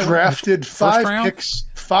pick, though, right? Drafted 5 picks.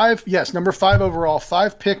 Number 5 overall,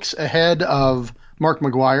 5 picks ahead of Mark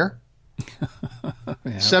McGwire.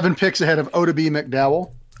 Yeah. 7 picks ahead of Oda B.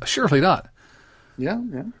 McDowell. Surely not. Yeah.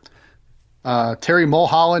 Terry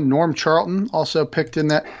Mulholland, Norm Charlton also picked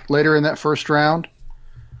later in that first round.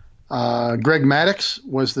 Greg Maddux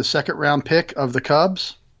was the second round pick of the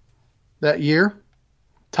Cubs that year.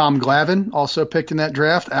 Tom Glavine also picked in that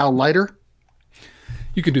draft. Al Leiter.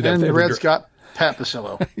 You could do that. And the Reds got Pat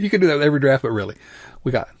Pasillo. You could do that with every draft, but really,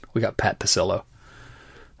 we got Pat Pasillo.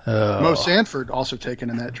 Mo Sanford also taken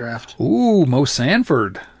in that draft. Ooh, Mo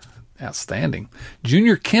Sanford. Outstanding.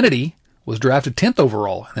 Junior Kennedy was drafted 10th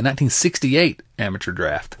overall in the 1968 amateur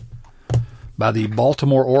draft by the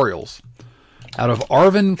Baltimore Orioles out of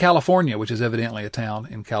Arvin, California, which is evidently a town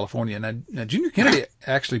in California. Now Junior Kennedy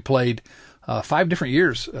actually played 5 different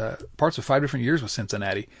years, parts of 5 different years with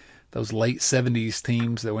Cincinnati. Those late 70s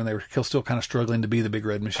teams that when they were still kind of struggling to be the Big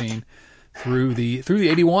Red Machine through the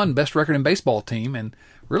 81 best record in baseball team. And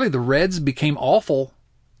really the Reds became awful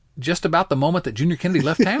just about the moment that Junior Kennedy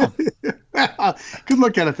left town. Could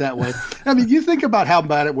look at it that way. I mean, you think about how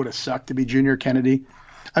bad it would have sucked to be Junior Kennedy.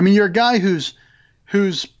 I mean, you're a guy who's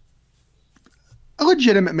a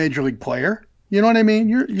legitimate major league player. You know what I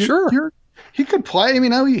mean? Sure. He could play. I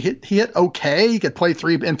mean, he hit okay. He could play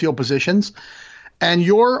 3 infield positions. And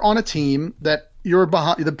you're on a team that you're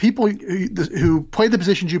behind. The people who play the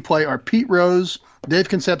positions you play are Pete Rose, Dave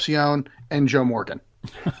Concepcion, and Joe Morgan.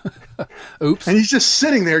 Oops. And he's just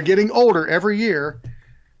sitting there getting older every year,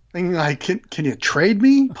 thinking like, can you trade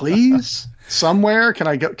me, please? Somewhere? Can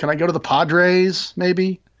I go to the Padres,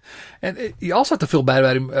 maybe? And you also have to feel bad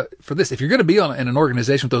about him for this. If you're going to be in an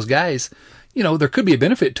organization with those guys, there could be a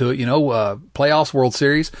benefit to it, playoffs, World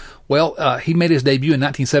Series. Well, he made his debut in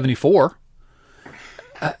 1974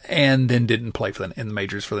 and then didn't play in the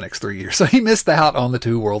majors for the next 3 years. So he missed out on the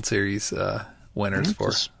 2 World Series winners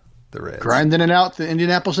for the Reds. Grinding it out, the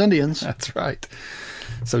Indianapolis Indians. That's right.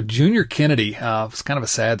 So Junior Kennedy, it's kind of a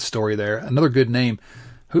sad story there. Another good name.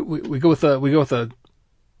 We go with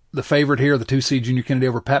the favorite here, the 2 seed Junior Kennedy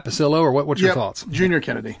over Pat Pasillo, or what's your thoughts? Junior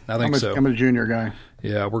Kennedy. I think so. I'm a junior guy.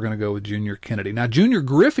 Yeah, we're going to go with Junior Kennedy. Now, Junior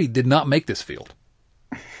Griffey did not make this field.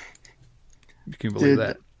 You can believe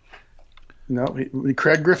that. No,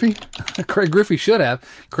 Craig Griffey? Craig Griffey should have.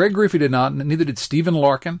 Craig Griffey did not. Neither did Stephen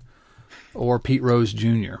Larkin or Pete Rose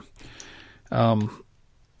Jr. All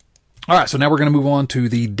right, so now we're going to move on to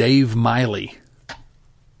the Dave Miley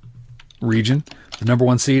region. The number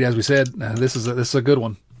 1 seed, as we said, this is a good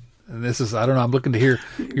one. This is, I don't know, I'm looking to hear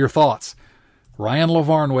your thoughts. Ryan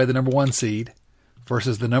Lavarnway, the number 1 seed,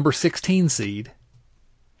 versus the number 16 seed,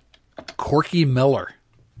 Corky Miller.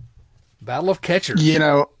 Battle of catchers. You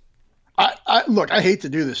know, I look, I hate to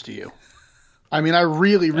do this to you. I mean, I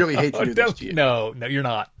really, really hate to do this to you. No, you're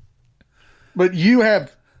not. But you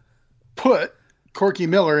have put Corky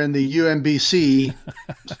Miller in the UMBC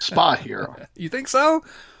spot here. You think so?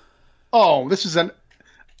 Oh, it's going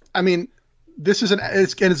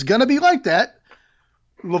to be like that.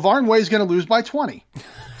 Lavarnway is going to lose by 20.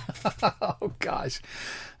 Oh, gosh.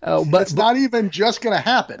 Oh, but it's not even just going to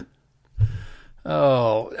happen.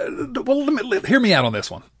 Oh, well, hear me out on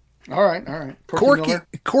this one. All right.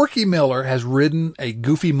 Corky Miller has ridden a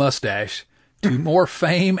goofy mustache to more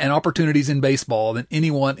fame and opportunities in baseball than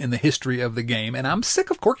anyone in the history of the game, and I'm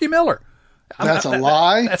sick of Corky Miller. That's a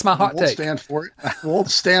lie. That's my hot take. Stand for it. I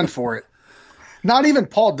won't stand for it. Not even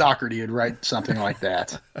Paul Doherty would write something like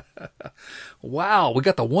that. Wow, we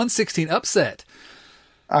got the 116 upset.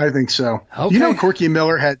 I think so. Okay. You know, Corky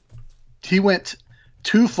Miller went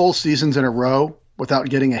 2 full seasons in a row without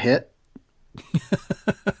getting a hit.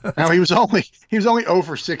 Now he was only 0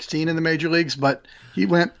 for 16 in the major leagues, but he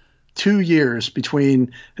went 2 years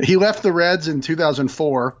between. He left the Reds in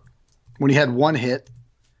 2004 when he had 1 hit,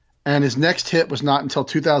 and his next hit was not until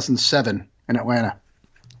 2007 in Atlanta.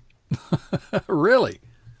 Really?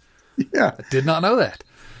 Yeah, I did not know that.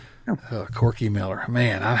 Oh, Corky Miller,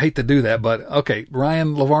 man, I hate to do that, but okay,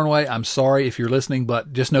 Ryan Lavarnway, I'm sorry if you're listening,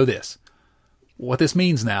 but just know this. What this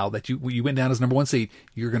means now that you went down as number 1 seed,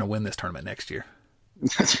 you're going to win this tournament next year.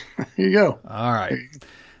 Here you go. All right.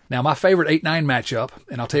 Now, my favorite 8-9 matchup,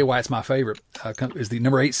 and I'll tell you why it's my favorite, is the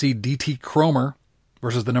number 8 seed D.T. Cromer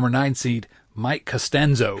versus the number 9 seed Mike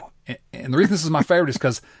Costanzo. And the reason this is my favorite is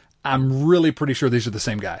because I'm really pretty sure these are the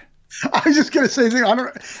same guy. I was just going to say,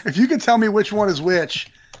 if you could tell me which one is which,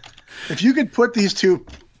 if you could put these 2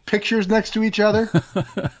 pictures next to each other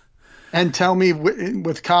and tell me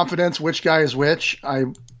with confidence which guy is which, I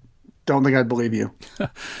don't think I'd believe you.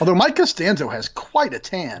 Although Mike Costanzo has quite a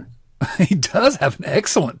tan. He does have an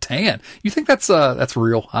excellent tan. You think that's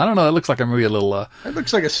real? I don't know. It looks like maybe a little. It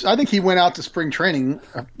looks like I think he went out to spring training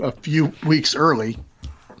a few weeks early.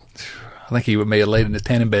 I think he may have laid in his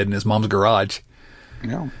tanning bed in his mom's garage.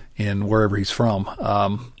 Yeah. In wherever he's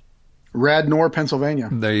from. Radnor, Pennsylvania.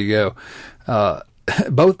 There you go.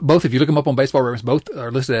 Both, if you look them up on Baseball Reference, both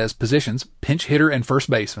are listed as positions, pinch hitter and first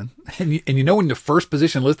baseman. And you know when the first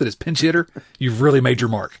position listed as pinch hitter, you've really made your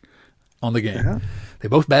mark on the game. Yeah. They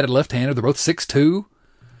both batted left-handed. They're both 6'2".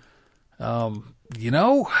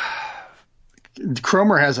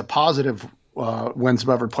 Cromer has a positive wins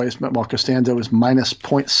above replacement, while Costanzo is minus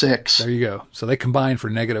 0.6. There you go. So they combined for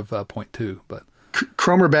negative 0.2. But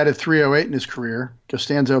Cromer batted 308 in his career.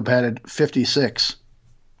 Costanzo batted 56.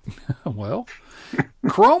 Well,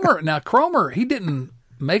 Cromer, he didn't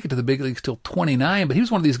make it to the big leagues till 29, but he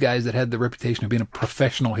was one of these guys that had the reputation of being a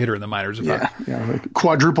professional hitter in the minors. Like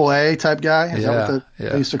quadruple A type guy. Is that what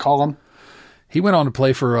they used to call him? He went on to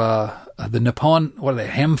play for the Nippon, what are they,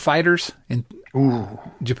 Ham Fighters in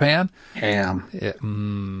Japan? Ham. Yeah,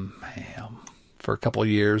 Ham for a couple of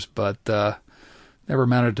years, but never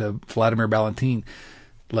amounted to Vladimir Valentin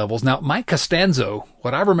levels. Now, Mike Costanzo,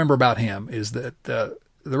 what I remember about him is that the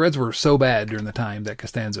Reds were so bad during the time that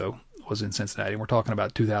Costanzo was in Cincinnati. And we're talking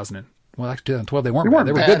about 2012. They weren't bad.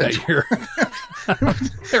 They were good that year.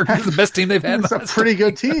 They were the best team they've had. It's a pretty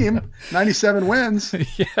good team. 97 wins.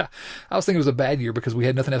 Yeah. I was thinking it was a bad year because we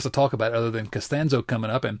had nothing else to talk about other than Costanzo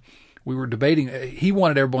coming up. And we were debating. He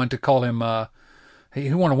wanted everyone to call him,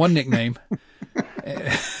 he wanted one nickname.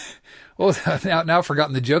 Well, now I've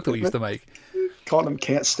forgotten the joke that we used to make. Called him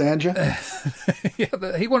Can't Stand You?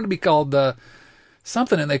 Yeah, he wanted to be called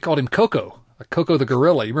something, and they called him Coco. Coco the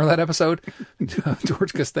Gorilla. You remember that episode?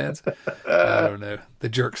 George Costanza? I don't know. The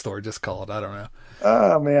jerk story, just call it. I don't know.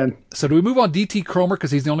 Oh, man. So do we move on D.T. Cromer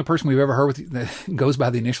because he's the only person we've ever heard that goes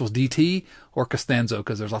by the initials D.T., or Costanzo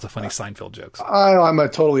because there's lots of funny Seinfeld jokes? I'm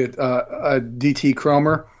a D.T.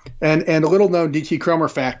 Cromer. And a little-known D.T. Cromer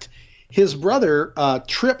fact, his brother,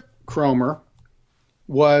 Trip Cromer,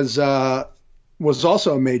 was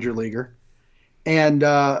also a major leaguer. And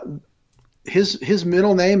his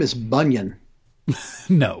middle name is Bunyan.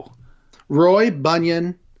 No. Roy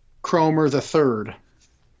Bunyan Cromer III.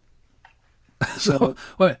 So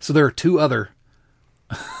there are 2 other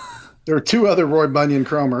There are two other Roy Bunyan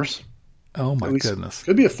Cromers. Oh, my goodness.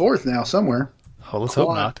 Could be a fourth now somewhere. Oh, let's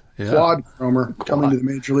hope not. Yeah. Claude Cromer coming to the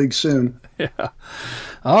major league soon. Yeah.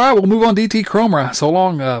 All right, we'll move on. DT Cromer. So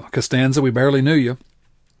long, Costanza. We barely knew you.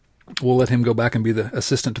 We'll let him go back and be the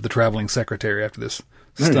assistant to the traveling secretary after this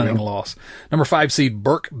stunning loss. Number 5 seed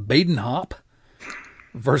Burke Badenhop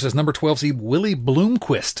versus number 12 seed Willie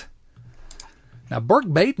Bloomquist. Now, Burke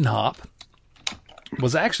Badenhop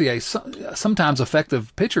was actually a sometimes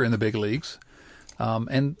effective pitcher in the big leagues,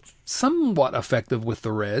 and somewhat effective with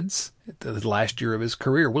the Reds the last year of his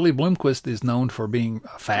career. Willie Bloomquist is known for being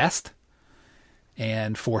fast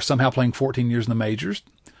and for somehow playing 14 years in the majors,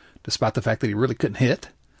 despite the fact that he really couldn't hit.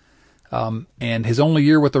 And his only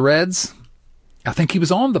year with the Reds, I think he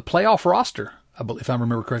was on the playoff roster, if I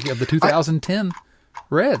remember correctly, of the 2010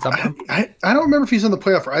 Reds. I don't remember if he's on the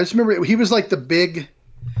playoff. I just remember he was like the big.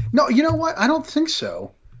 No, you know what? I don't think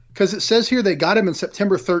so, because it says here they got him in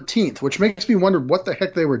September 13th, which makes me wonder what the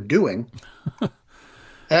heck they were doing,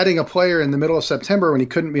 adding a player in the middle of September when he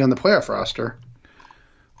couldn't be on the playoff roster.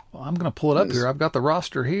 Well, I'm going to pull it up here. I've got the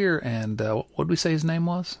roster here, and what did we say his name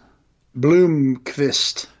was?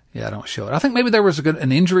 Bloomquist. Yeah, I don't show it. I think maybe there was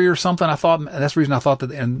an injury or something. I thought that's the reason I thought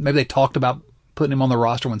that, and maybe they talked about putting him on the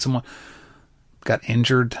roster when someone got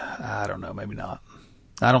injured. I don't know, maybe not.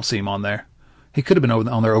 I don't see him on there. He could have been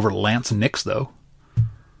on there over Lance Nix, though.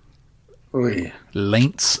 Oy.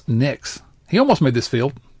 Lance Nix. He almost made this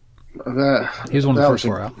field. He was one of the first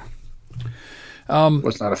four out.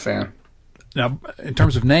 Was not a fan. Now, in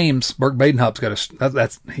terms of names, Burke Badenhop's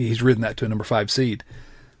got he's ridden that to a number 5 seed.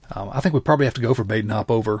 I think we probably have to go for Badenhop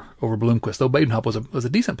over Bloomquist, though Badenhop was a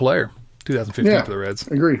decent player 2015 for the Reds.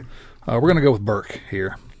 Agreed. We're going to go with Burke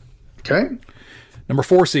here. Okay. Number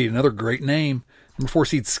 4 seed, another great name. Number 4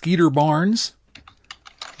 seed Skeeter Barnes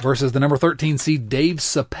versus the number 13 seed Dave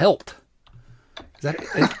Sapelt.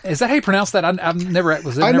 Is that how you pronounce that? I never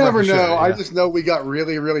know. Yeah. I just know we got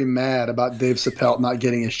really, really mad about Dave Sapelt not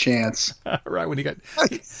getting his chance. Right, when he got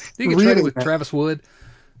traded with Travis Wood,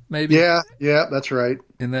 maybe. Yeah, that's right.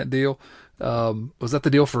 In that deal. Was that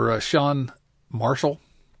the deal for Sean Marshall?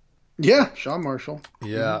 Yeah, Sean Marshall.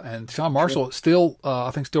 Yeah, and Sean Marshall is still,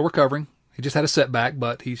 I think, still recovering. He just had a setback,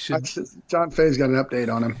 but he should. John Fay's got an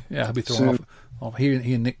update on him. Yeah, he'll be throwing off. He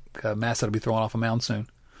and Nick Massett will be throwing off a mound soon.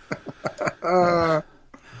 Now,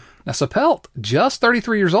 Sapelt, just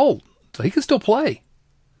 33 years old, so he can still play.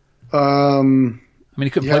 I mean, he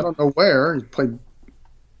couldn't play. I don't know where. He played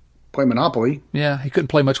Monopoly. Yeah, he couldn't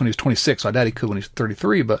play much when he was 26, so I doubt he could when he was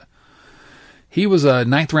 33, but he was a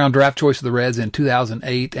 9th-round draft choice of the Reds in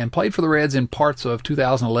 2008 and played for the Reds in parts of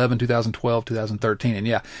 2011, 2012, 2013. And,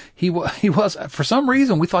 yeah, he was, for some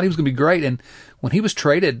reason, we thought he was going to be great. And when he was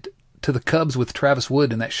traded to the Cubs with Travis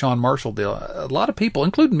Wood in that Sean Marshall deal, a lot of people,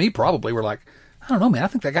 including me probably, were like, I don't know, man, I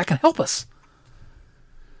think that guy can help us.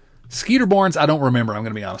 Skeeter Barnes, I don't remember, I'm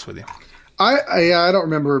going to be honest with you. I don't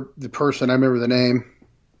remember the person. I remember the name.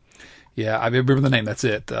 Yeah, I remember the name. That's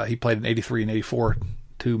it. He played in 83 and 84,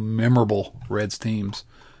 two memorable Reds teams.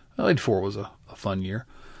 Well, 84 was a fun year,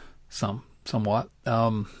 somewhat.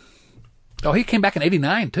 He came back in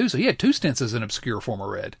 89 too, so he had 2 stints as an obscure former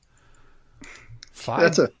Red.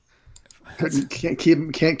 5. Can't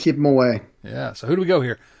keep him away. Yeah. So who do we go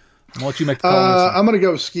here? I'm gonna let you make the call. I'm gonna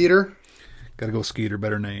go Skeeter. Got to go Skeeter.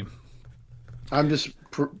 Better name. I'm just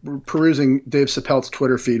perusing Dave Sapelt's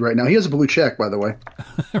Twitter feed right now. He has a blue check, by the way.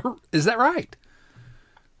 Is that right?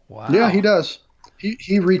 Wow. Yeah, he does.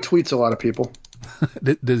 He retweets a lot of people.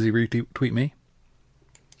 Does he retweet me?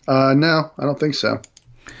 No, I don't think so.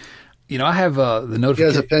 You know, I have the notification. He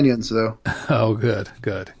has opinions, though. Oh, good.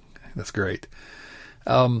 That's great.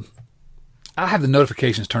 I have the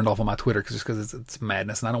notifications turned off on my Twitter because it's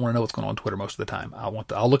madness, and I don't want to know what's going on Twitter most of the time.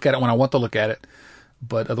 I'll look at it when I want to look at it,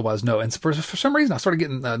 but otherwise, no. And for some reason, I started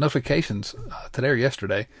getting notifications today or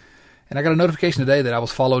yesterday, and I got a notification today that I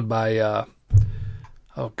was followed by, now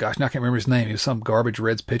I can't remember his name. He was some garbage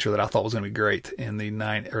Reds pitcher that I thought was going to be great in the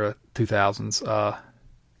 2000s.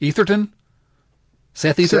 Etherton?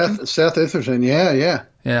 Seth Etherton? Seth Etherton, yeah.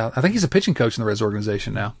 Yeah, I think he's a pitching coach in the Reds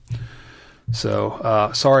organization now.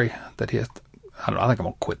 So, sorry that he has, I don't know, I think I'm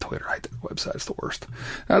going to quit Twitter. I hate that website. It's the worst.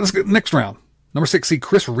 Let's go next round. Number 6 seed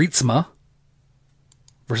Chris Rietsma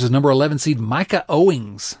versus number 11 seed Micah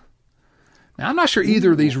Owings. Now, I'm not sure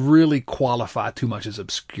either of these really qualify too much as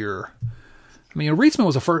obscure. I mean, Rietsma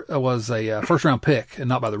was a first-round pick, and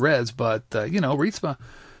not by the Reds, but, Rietsma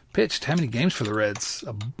pitched how many games for the Reds?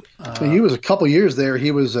 He was a couple years there.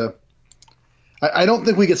 He was I don't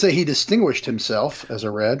think we could say he distinguished himself as a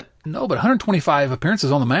Red. No, but 125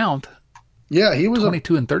 appearances on the mound. Yeah, he was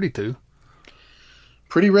 22 and 32.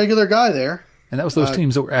 Pretty regular guy there. And that was those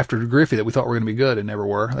teams that were after Griffey that we thought were going to be good and never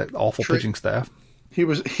were. That awful pitching staff. He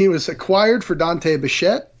was acquired for Dante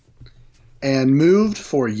Bichette and moved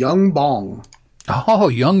for Young Bong. Oh,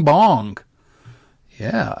 Young Bong.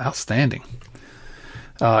 Yeah, outstanding.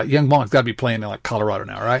 Young Bong's got to be playing in like Colorado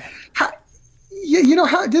now, right? How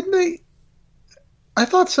didn't they? I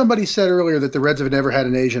thought somebody said earlier that the Reds have never had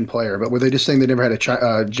an Asian player, but were they just saying they never had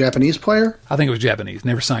a Japanese player? I think it was Japanese.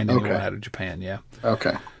 Never signed anyone out of Japan. Yeah.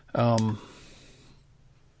 Okay.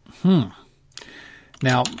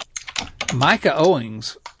 Now, Micah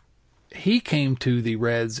Owings, he came to the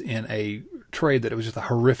Reds in a trade that it was just a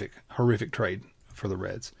horrific trade for the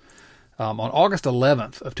Reds. On August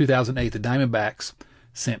 11th of 2008, the Diamondbacks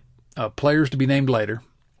sent players to be named later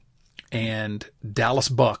and Dallas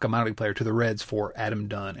Buck, a minor league player, to the Reds for Adam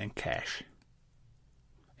Dunn and cash.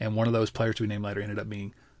 And one of those players to be named later ended up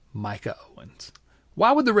being Micah Owings.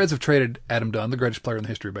 Why would the Reds have traded Adam Dunn, the greatest player in the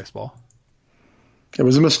history of baseball? It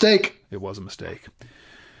was a mistake. It was a mistake.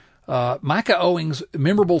 Micah Owings,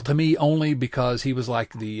 memorable to me only because he was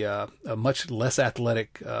like the a much less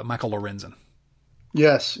athletic Michael Lorenzen.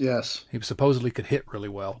 Yes. He supposedly could hit really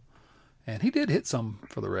well. And he did hit some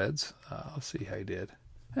for the Reds. Let's see how he did.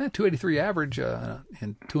 283 average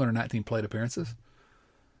in 219 plate appearances.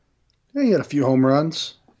 Yeah, he had a few home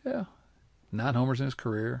runs. Yeah. 9 homers in his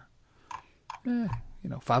career.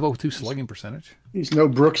 502 slugging percentage. He's no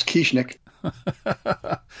Brooks Kieschnick.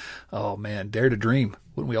 Oh, man, dare to dream.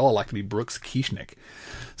 Wouldn't we all like to be Brooks Kieschnick?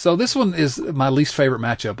 So this one is my least favorite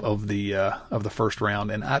matchup of the first round,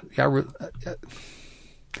 and I think I'm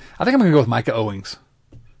going to go with Micah Owings.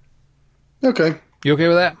 Okay. You okay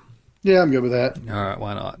with that? Yeah, I'm good with that. All right,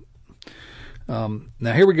 why not?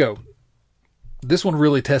 Now here we go. This one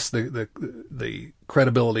really tests the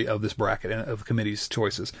credibility of this bracket and of the committee's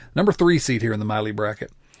choices. Number 3 seed here in the Miley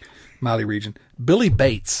bracket, Miley region, Billy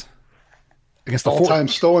Bates against the all-time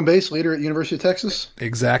stolen base leader at University of Texas.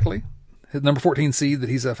 Exactly. His number 14 seed that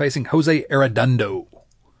he's facing, Jose Arredondo.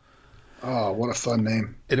 Oh, what a fun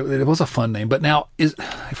name! It was a fun name, but now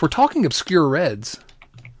if we're talking obscure Reds,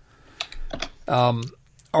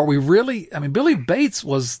 are we really? I mean, Billy Bates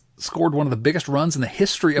scored one of the biggest runs in the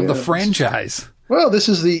history of the franchise. Well, this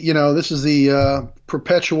is the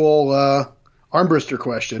perpetual Armbrister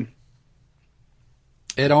question.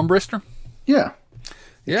 Ed Armbrister? Yeah.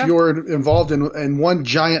 Yeah. If you're involved in one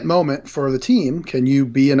giant moment for the team, can you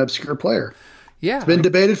be an obscure player? Yeah. It's been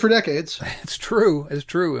debated for decades. It's true. It's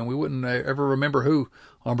true. And we wouldn't ever remember who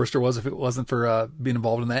Armbrister was if it wasn't for being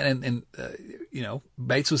involved in that. And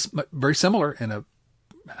Bates was very similar in a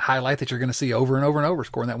highlight that you're going to see over and over and over,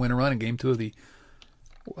 scoring that winner run in Game 2 of the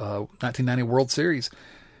 1990 World Series.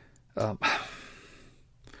 I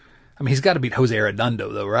mean, he's got to beat Jose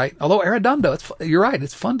Arredondo, though, right? Although Arredondo, you're right,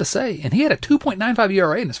 it's fun to say. And he had a 2.95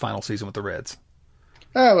 ERA in his final season with the Reds.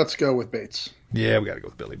 Let's go with Bates. Yeah, we got to go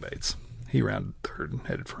with Billy Bates. He rounded third and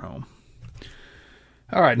headed for home.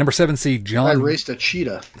 All right, number 7 seed, John. I raced a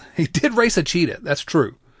cheetah. He did race a cheetah. That's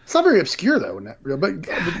true. It's not very obscure, though, but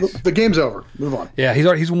the game's over. Move on. Yeah,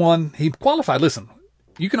 he's won. He qualified. Listen,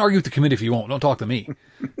 you can argue with the committee if you want. Don't talk to me.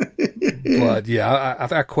 But, yeah,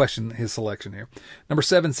 I question his selection here. Number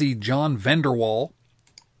 7 seed, John Vanderwall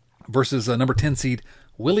versus number 10 seed,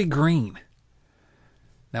 Willie Green.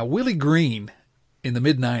 Now, Willie Green, in the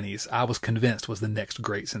mid-'90s, I was convinced was the next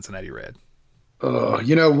great Cincinnati Red.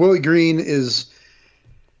 Willie Green is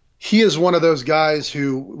one of those guys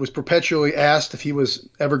who was perpetually asked if he was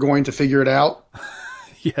ever going to figure it out.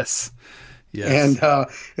 Yes. And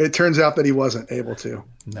it turns out that he wasn't able to.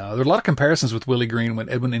 No, there are a lot of comparisons with Willie Green when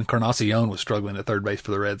Edwin Encarnacion was struggling at third base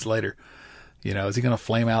for the Reds later. Is he going to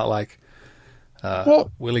flame out like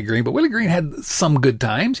Willie Green? But Willie Green had some good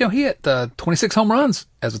times. He hit 26 home runs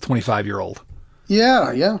as a 25-year-old.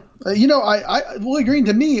 Yeah. Willie Green,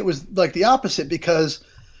 to me, it was like the opposite because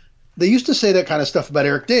they used to say that kind of stuff about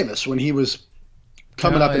Eric Davis when he was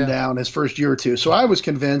coming up and down his first year or two. So I was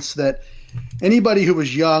convinced that anybody who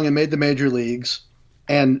was young and made the major leagues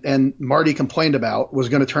and Marty complained about was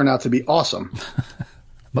going to turn out to be awesome.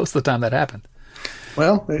 Most of the time that happened.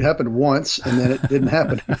 Well, it happened once and then it didn't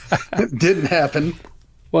happen. It didn't happen.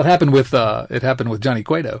 Well, it happened with Johnny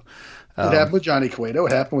Cueto. It happened with Johnny Cueto.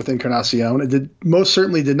 It happened with Encarnacion. It most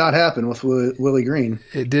certainly did not happen with Willie Green.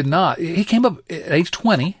 It did not. He came up at age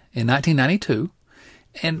 20 in 1992.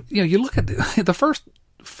 And, you look at the first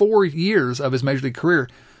 4 years of his major league career,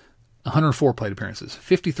 104 plate appearances,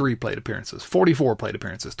 53 plate appearances, 44 plate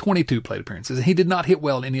appearances, 22 plate appearances. And he did not hit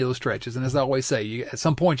well in any of those stretches. And as I always say, at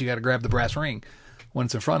some point you got to grab the brass ring when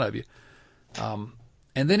it's in front of you.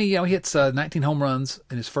 And then he hits 19 home runs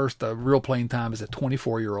in his first real playing time as a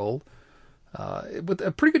 24-year-old. with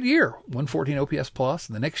a pretty good year, 114 OPS plus.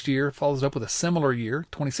 And the next year follows up with a similar year,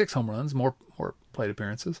 26 home runs, more plate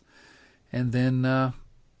appearances. And then,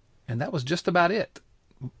 and that was just about it.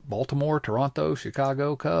 Baltimore, Toronto,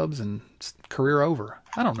 Chicago, Cubs, and career over.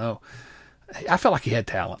 I don't know. I felt like he had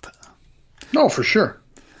talent. No, for sure.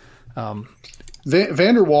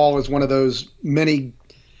 Vander Wal is one of those many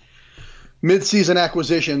mid-season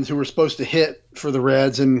acquisitions who were supposed to hit for the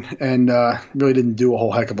Reds and really didn't do a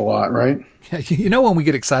whole heck of a lot, right? Yeah, you know when we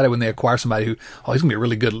get excited when they acquire somebody who, he's going to be a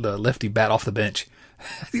really good lefty bat off the bench.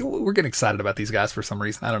 We're getting excited about these guys for some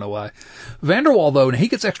reason. I don't know why. Vander Wal, though, and he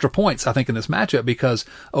gets extra points, I think, in this matchup because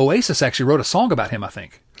Oasis actually wrote a song about him, I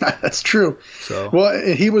think. That's true. So, well,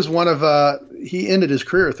 he was one of he ended his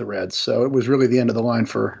career at the Reds, so it was really the end of the line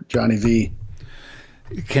for Johnny V.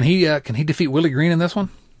 Can he defeat Willie Green in this one?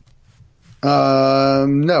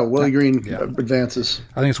 No, Willie Green advances.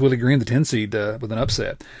 I think it's Willie Green, the 10 seed, with an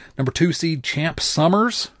upset. Number 2 seed Champ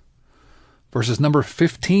Summers versus number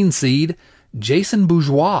 15 seed Jason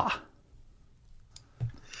Bourgeois.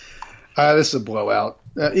 This is a blowout.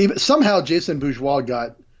 Somehow Jason Bourgeois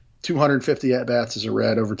got 250 at-bats as a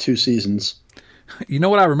Red over 2 seasons. You know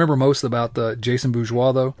what I remember most about Jason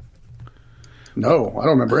Bourgeois, though? No, I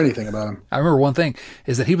don't remember anything about him. I remember one thing,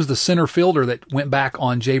 is that he was the center fielder that went back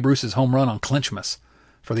on Jay Bruce's home run on Clinchmas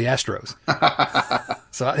for the Astros.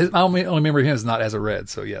 So I only remember him as not as a Red.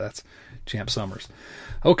 So, yeah, that's Champ Summers.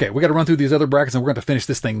 Okay, we got to run through these other brackets, and we're going to finish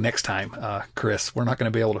this thing next time, Chris. We're not going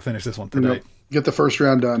to be able to finish this one today. Nope. Get the first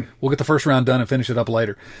round done. We'll get the first round done and finish it up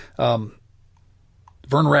later. Vern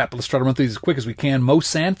Rapp, let's try to run through these as quick as we can. Mo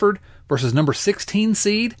Sanford versus number 16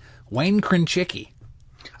 seed Wayne Krenchicki.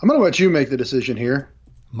 I'm going to let you make the decision here.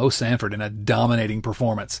 Mo Sanford, in a dominating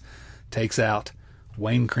performance, takes out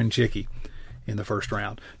Wayne Krenchicki in the first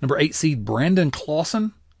round. Number 8 seed Brandon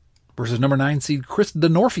Clausen versus number 9 seed Chris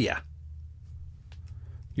Denorfia.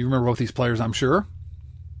 You remember both these players, I'm sure.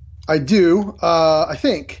 I do, I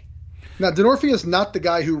think. Now, Denorfia is not the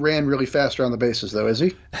guy who ran really fast around the bases, though, is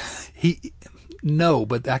he? No,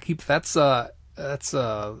 but that's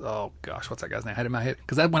oh gosh, what's that guy's name? I had it in my head.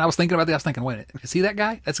 Because when I was thinking about that, I was thinking, wait, is he that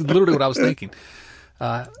guy? That's literally what I was thinking.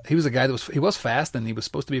 He was a guy he was fast, and he was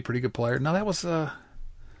supposed to be a pretty good player. No, that was that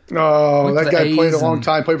guy A's played a long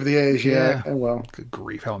time, played for the A's, yeah. Oh, well. Good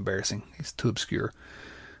grief, how embarrassing. He's too obscure.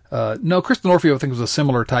 No, Chris Denorfia, I think, was a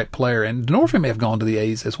similar type player, and Denorfia may have gone to the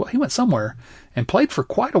A's as well. He went somewhere and played for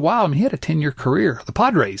quite a while. I mean, he had a 10-year career. The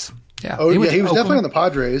Padres. Yeah. Oh, he was definitely on the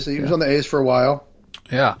Padres. He was on the A's for a while.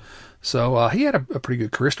 Yeah. So he had a pretty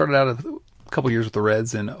good career. Started out a couple years with the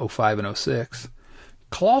Reds in 05 and 06.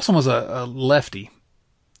 Clausen was a lefty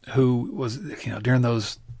who was, during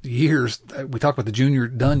those years, we talked about the Junior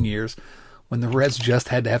Dunn years, when the Reds just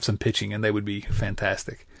had to have some pitching and they would be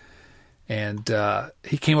fantastic. And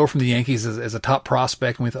he came over from the Yankees as a top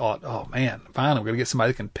prospect, and we thought, oh, man, finally we're going to get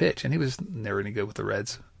somebody that can pitch. And he was never any good with the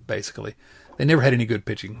Reds, basically. They never had any good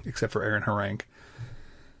pitching except for Aaron Harang.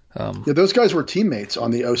 Yeah, those guys were teammates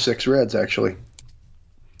on the 06 Reds, actually.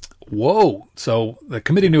 Whoa. So the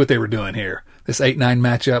committee knew what they were doing here. This 8-9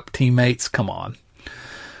 matchup, teammates, come on.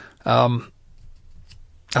 I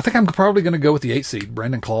think I'm probably going to go with the 8 seed,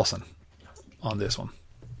 Brandon Clausen, on this one.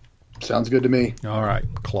 Sounds good to me. All right,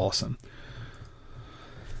 Clausen.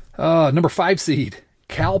 Number 5 seed,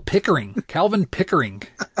 Calvin Pickering.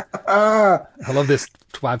 I love this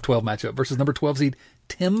 5-12 matchup versus number 12 seed,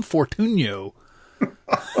 Tim Fortunio.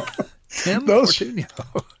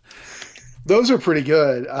 Fortunio. Those are pretty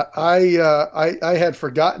good. I had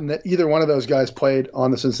forgotten that either one of those guys played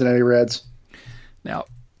on the Cincinnati Reds. Now,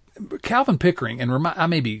 Calvin Pickering, and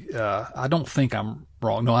I don't think I'm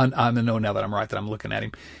wrong. No, I know now that I'm right that I'm looking at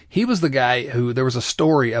him. He was the guy who, there was a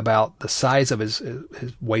story about the size of his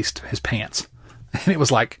waist, his pants. And it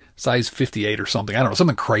was like size 58 or something. I don't know,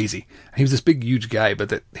 something crazy. He was this big, huge guy, but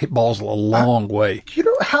that hit balls a long way. You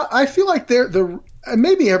know, how I feel like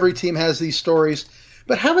maybe every team has these stories,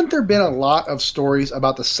 but haven't there been a lot of stories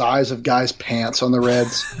about the size of guys' pants on the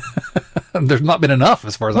Reds? There's not been enough,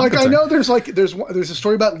 as far as I'm concerned. I know there's a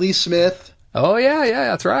story about Lee Smith. Oh yeah,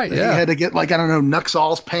 that's right. Yeah, he had to get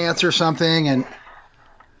Nuxall's pants or something, and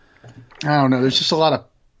I don't know. There's just a lot of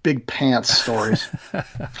big pants stories.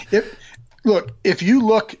 If you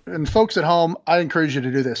look, and folks at home, I encourage you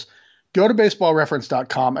to do this. Go to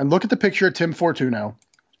baseballreference.com and look at the picture of Tim Fortuno,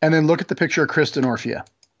 and then look at the picture of Chris Denorfia.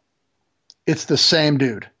 It's the same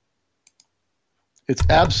dude. It's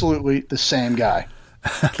absolutely the same guy.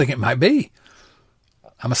 I think it might be.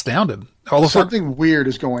 I'm astounded. Something weird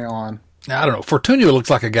is going on. I don't know. Fortunio looks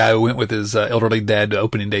like a guy who went with his elderly dad to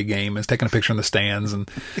opening day game and is taking a picture in the stands and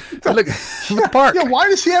look at the park. Yeah, why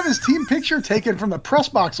does he have his team picture taken from the press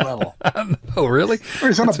box level? Oh, really? Or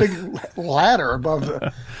he's on a big ladder above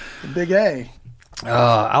the big A.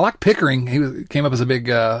 I like Pickering. He came up as a big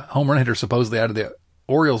home run hitter, supposedly out of the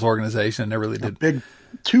Orioles organization, and never really did. Big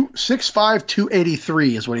 6'5",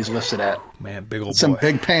 283 is what he's listed at. Man, big old Some boy.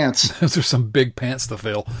 big pants. Those are some big pants to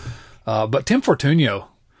fill. But Tim Fortunio,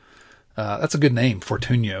 that's a good name,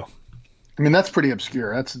 Fortunio. I mean, that's pretty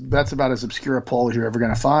obscure. That's about as obscure a poll as you're ever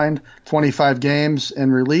going to find. 25 games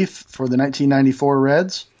in relief for the 1994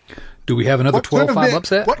 Reds. Do we have another 12-5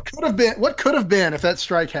 upset? What could have been if that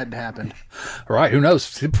strike hadn't happened? All right, who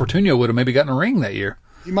knows? Tim Fortunio would have maybe gotten a ring that year.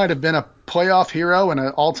 He might have been a playoff hero and an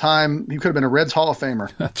all-time. He could have been a Reds Hall of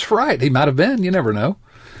Famer. That's right. He might have been. You never know.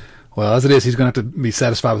 Well, as it is, he's going to have to be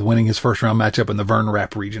satisfied with winning his first-round matchup in the Vern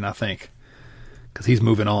Rapp region, I think, because he's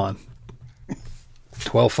moving on.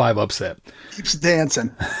 12-5 upset. Keeps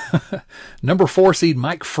dancing. Number 4 seed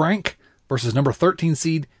Mike Frank versus number 13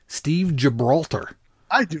 seed Steve Gibraltar.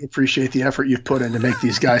 I do appreciate the effort you've put in to make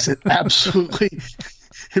these guys absolutely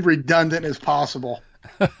redundant as possible.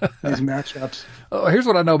 These matchups. Oh, here's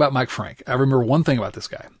what I know about Mike Frank. I remember one thing about this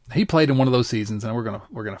guy. He played in one of those seasons, and we're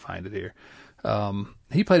gonna find it here.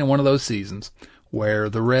 He played in one of those seasons where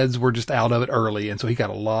the Reds were just out of it early, and so he got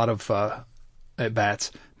a lot of at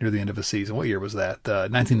bats near the end of the season. What year was that?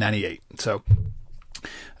 1998. So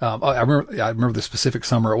I remember the specific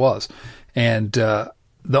summer it was, and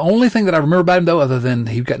the only thing that I remember about him, though, other than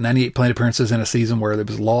he got 98 plate appearances in a season where it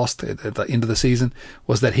was lost at the end of the season,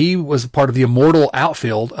 was that he was part of the immortal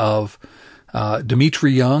outfield of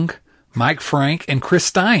Dmitri Young, Mike Frank, and Chris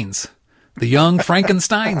Steins, the young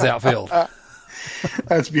Frankenstein's outfield.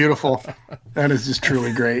 That's beautiful. That is just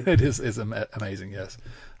truly great. It is amazing, yes.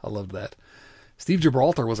 I loved that. Steve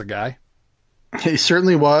Gibraltar was a guy. He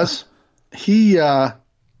certainly was. He was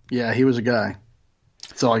a guy.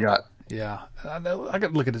 That's all I got. Yeah, I got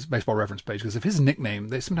to look at his baseball reference page because if his nickname,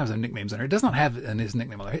 they sometimes have nicknames in there. It does not have his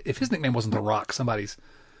nickname on there. If his nickname wasn't The Rock, somebody's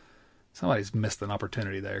missed an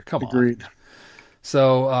opportunity there. Come on. Agreed.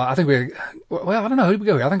 So I think I don't know who we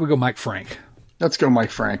go here. I think we go Mike Frank. Let's go Mike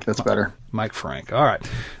Frank. That's better. Mike Frank. All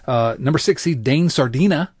right. Number 6 seed Dane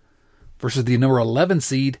Sardina versus the number 11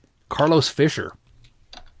 seed Carlos Fisher.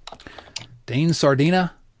 Dane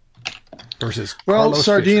Sardina versus Carlos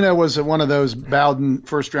Sardina Fisher. was one of those Bowden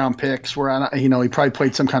first-round picks where, he probably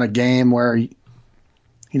played some kind of game where he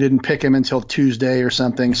didn't pick him until Tuesday or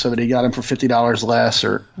something so that he got him for $50 less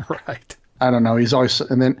or right. I don't know. He's always –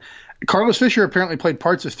 and then Carlos Fisher apparently played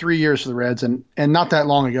parts of 3 years for the Reds and not that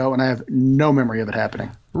long ago, and I have no memory of it happening.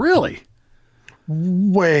 Really?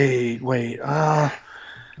 Wait. There's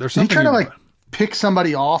Did he something kind of pick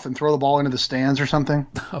somebody off and throw the ball into the stands or something?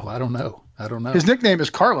 Oh, I don't know. His nickname is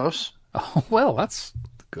Carlos. Oh, well, that's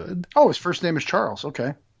good. Oh, his first name is Charles.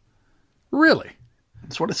 Okay. Really?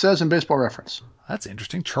 That's what it says in Baseball Reference. That's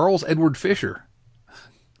interesting. Charles Edward Fisher,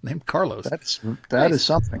 named Carlos. That is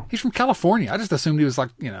something. He's from California. I just assumed he was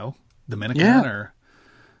Dominican or.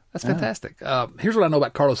 That's fantastic. Here's what I know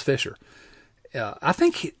about Carlos Fisher. I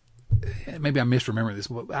think maybe I'm misremembering this,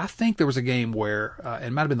 but I think there was a game where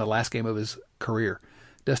it might have been the last game of his career.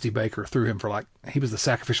 Dusty Baker threw him for he was the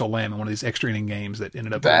sacrificial lamb in one of these extra inning games that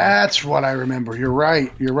ended up. That's what I remember. You're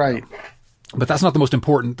right. But that's not the most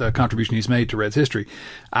important contribution he's made to Reds history.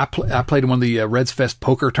 I played in one of the Reds Fest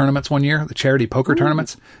poker tournaments one year, the charity poker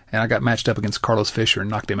tournaments, and I got matched up against Carlos Fisher and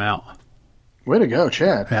knocked him out. Way to go,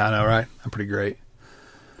 Chad. Yeah, I know, right? I'm pretty great.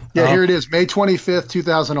 Yeah, here it is, May 25th,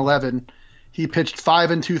 2011. He pitched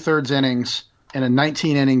 5 2/3 innings in a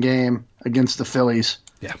 19-inning game against the Phillies.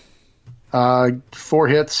 Yeah. 4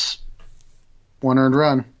 hits, 1 earned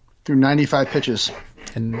run through 95 pitches.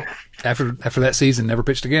 And after that season, never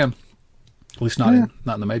pitched again. At least not in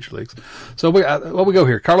the major leagues. So we go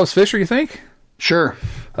here. Carlos Fisher, you think? Sure.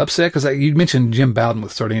 Upset because you mentioned Jim Bowden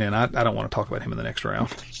with Sardina, and I don't want to talk about him in the next round.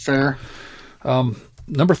 Fair.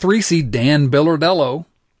 Number 3 seed Dan Billardello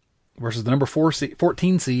versus the number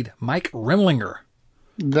 14 seed Mike Rimlinger.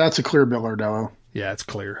 That's a clear Billardello. Yeah, it's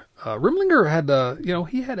clear. Rimlinger had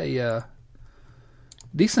he had a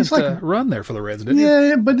decent run there for the Reds, didn't he?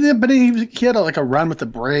 Yeah, but he had a run with the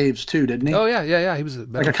Braves too, didn't he? Oh yeah. He was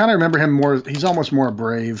I kind of remember him more. He's almost more a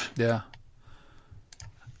Brave. Yeah.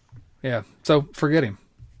 Yeah. So forget him.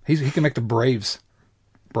 He can make the Braves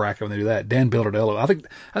bracket when they do that. Dan Billardello. I think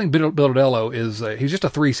Billardello is he's just a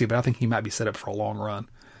 3 seed, but I think he might be set up for a long run.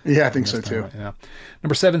 Yeah, I think so too. Yeah.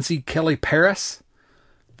 Number 7 seed Kelly Paris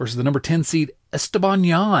versus the number 10 seed Esteban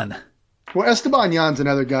Yan. Well, Esteban Jan's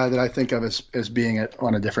another guy that I think of as being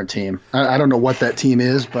on a different team. I don't know what that team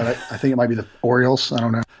is, but I think it might be the Orioles. I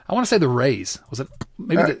don't know. I want to say the Rays. Was it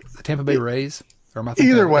maybe the Tampa Bay Rays? Or am I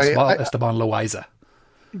either way, Esteban Loaiza.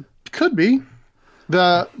 Could be.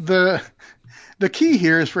 The key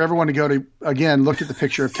here is for everyone to go to, again, look at the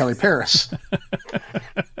picture of Kelly Paris.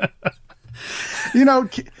 You know,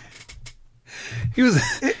 he was.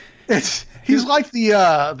 He's like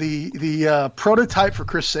the prototype for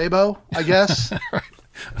Chris Sabo, I guess. Right.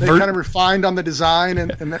 They kind of refined on the design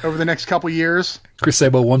and over the next couple years. Chris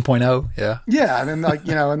Sabo 1.0, yeah. Yeah, and then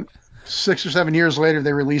and 6 or 7 years later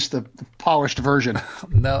they released the polished version.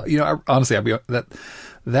 No, honestly,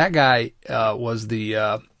 that guy was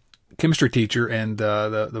the chemistry teacher and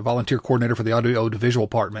the volunteer coordinator for the audio visual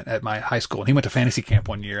department at my high school, and he went to fantasy camp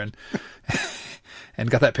one year and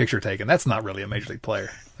got that picture taken. That's not really a major league player.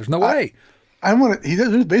 There's no way. He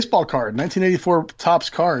does his baseball card, 1984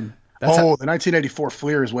 Topps card. The 1984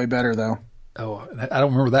 Fleer is way better though. Oh, I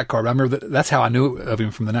don't remember that card, but I remember that's how I knew of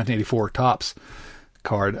him, from the 1984 Topps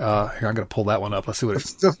card. Here, I'm going to pull that one up. Let's see what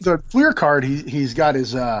the Fleer card. He's got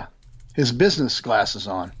his business glasses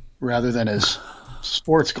on rather than his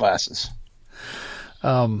sports glasses.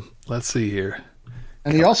 Let's see here.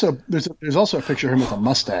 And there's also a picture of him with a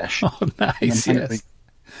mustache. Oh, nice. Yes.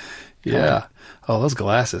 Yeah. Oh, those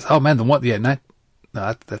glasses. Oh man, the one. Yeah,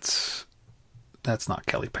 that's not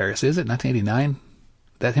Kelly Paris, is it? 1989.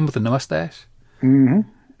 That him with the mustache. Mm-hmm.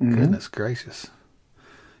 Mm-hmm. Goodness gracious.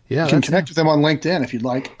 Yeah, you can connect with them on LinkedIn if you'd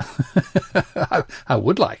like. I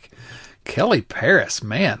would like. Kelly Paris,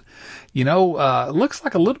 man. Looks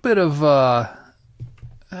like a little bit of. I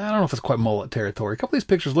don't know if it's quite mullet territory. A couple of these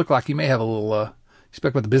pictures look like he may have a little. You speak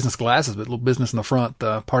about the business glasses, but a little business in the front,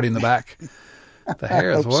 party in the back. The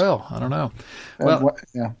hair as well. I don't know. Well,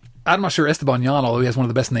 yeah. I'm not sure Esteban Jan, although he has one of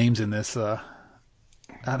the best names in this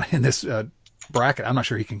bracket. I'm not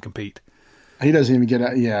sure he can compete. He doesn't even get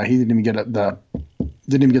he didn't even get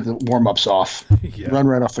the warm-ups off. Yeah. Run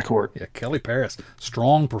right off the court. Yeah, Kelly Paris,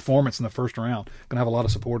 strong performance in the first round. Going to have a lot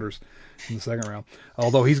of supporters in the second round.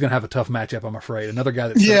 Although he's going to have a tough matchup, I'm afraid. Another guy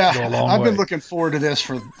that's going to go a long way. I've been looking forward to this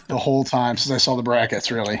for the whole time since I saw the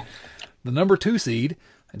brackets, really. The number 2 seed,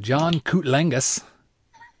 John Koutlangas.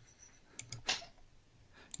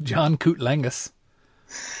 John Koutlangas.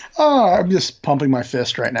 Oh, I'm just pumping my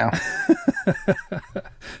fist right now.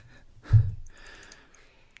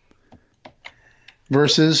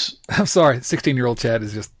 Versus? I'm sorry, 16-year-old Chad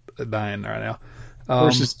is just dying right now.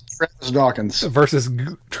 Versus Travis Dawkins. Versus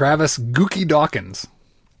Travis Gookie Dawkins.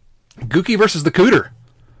 Gookie versus the Cooter.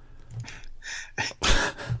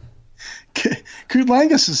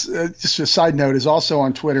 Koutlangas is, just a side note, is also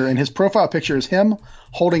on Twitter, and his profile picture is him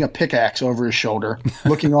holding a pickaxe over his shoulder,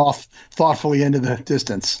 looking off thoughtfully into the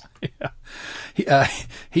distance. Yeah.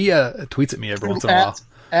 He tweets at me every once in a while.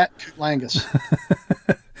 At Koutlangas.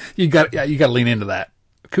 You got to lean into that.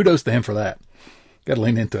 Kudos to him for that. Got to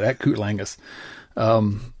lean into it. At Koutlangas.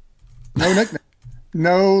 No nickname.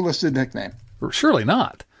 No listed nickname. Surely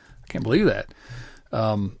not. I can't believe that.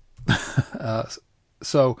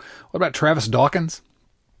 So, what about Travis Dawkins?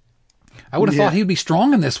 I would have thought he'd be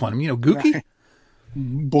strong in this one. Gookie. Right.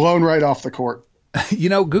 Blown right off the court.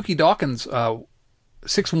 Gookie Dawkins, 6'1",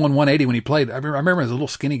 180 when he played. I remember as a little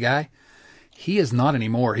skinny guy. He is not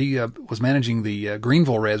anymore. He was managing the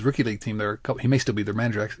Greenville Reds rookie league team there. He may still be their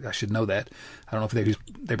manager. I should know that. I don't know if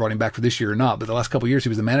they brought him back for this year or not. But the last couple of years he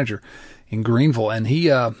was the manager in Greenville, and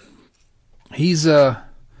he's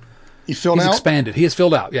expanded. He has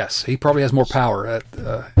filled out. Yes, he probably has more power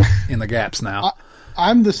in the gaps now.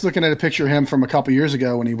 I'm just looking at a picture of him from a couple years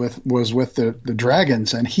ago when he was with the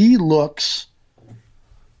Dragons, and he looks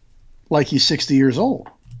like he's 60 years old.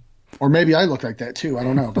 Or maybe I look like that too. I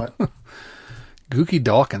don't know, but Gookie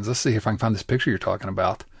Dawkins. Let's see if I can find this picture you're talking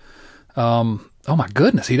about. Oh my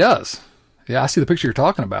goodness, he does. Yeah, I see the picture you're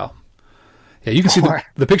talking about. Yeah, you can see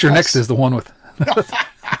the picture next is the one with.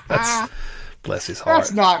 Bless his heart.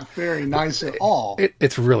 That's not very nice at all.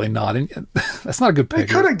 It's really not. That's not a good picture.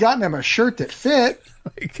 They could have gotten him a shirt that fit.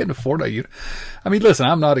 He couldn't afford a. I mean, listen,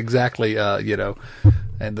 I'm not exactly,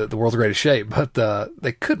 in the world's greatest shape, but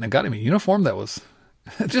they couldn't have got him a uniform that was.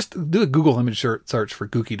 Just do a Google image search for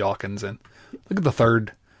Gookie Dawkins and look at the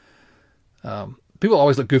third. People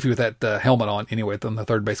always look goofy with that helmet on anyway, on the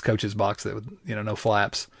third base coach's box that would, no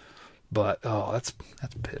flaps. But that's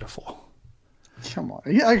pitiful. Come on,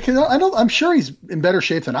 yeah, I'm sure he's in better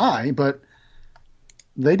shape than I, but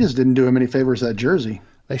they just didn't do him any favors that jersey.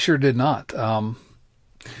 They sure did not.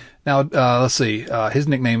 Now let's see. His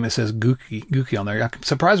nickname, it says Gookie on there. I'm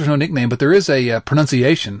surprised there's no nickname, but there is a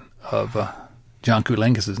pronunciation of John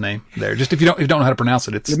Kulangas' his name there. Just if you don't know how to pronounce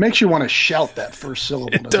it, it makes you want to shout that first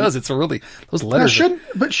syllable. It does. It's a really those letters.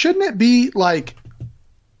 Now, shouldn't it be like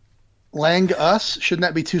Lang-us? Shouldn't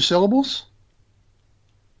that be 2 syllables?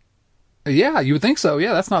 Yeah, you would think so.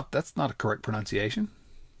 Yeah, that's not a correct pronunciation.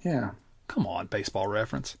 Yeah. Come on, Baseball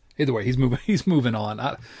Reference. Either way, he's moving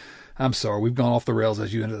on. I'm sorry, we've gone off the rails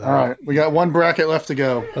as you ended that. All right, we got one bracket left to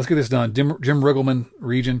go. Let's get this done. Jim Riggleman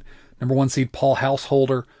region, number 1 seed Paul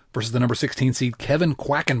Householder versus the number 16 seed Kevin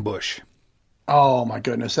Quackenbush. Oh my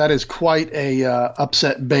goodness, that is quite a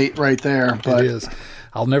upset bait right there. But it is.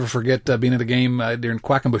 I'll never forget being at a game during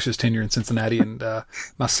Quackenbush's tenure in Cincinnati, and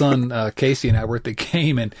my son Casey and I were at the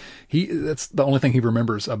game, and that's the only thing he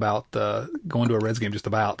remembers about going to a Reds game. Just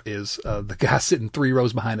about is the guy sitting 3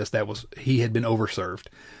 rows behind us. He had been overserved.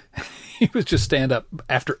 He would just stand up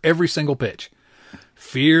after every single pitch.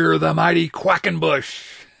 Fear the mighty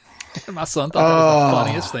Quackenbush. My son thought that was the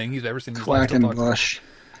funniest thing he's ever seen in his life. Quackenbush.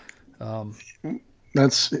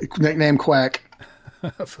 That's nickname Quack.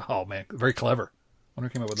 Oh man, very clever. Wonder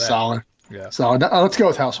who came up with that. Solid. Yeah. Solid. Let's go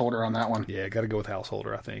with Householder on that one. Yeah, got to go with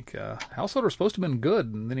Householder, I think. Householder was supposed to have been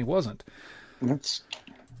good, and then he wasn't.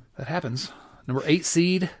 That happens. Number 8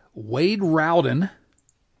 seed, Wade Rowden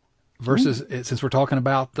versus, since we're talking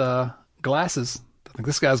about glasses, I think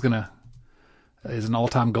this guy's is an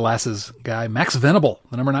all-time glasses guy, Max Venable,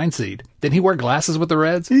 the number 9 seed. Didn't he wear glasses with the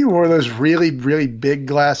Reds? He wore those really, really big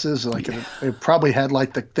glasses. Like it probably had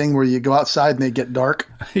like the thing where you go outside and they get dark.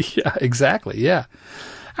 Yeah, exactly. Yeah.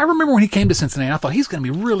 I remember when he came to Cincinnati, I thought he's going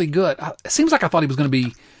to be really good. It seems like I thought he was going to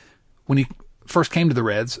be when he first came to the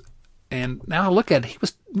Reds. And now I look at it, he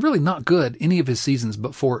was really not good any of his seasons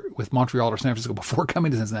before with Montreal or San Francisco before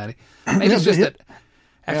coming to Cincinnati. Maybe it's just that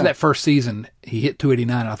after that first season, he hit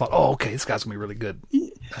 289, and I thought, oh, okay, this guy's going to be really good.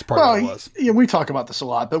 That's part of what it was. Yeah, we talk about this a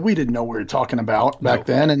lot, but we didn't know what we were talking about back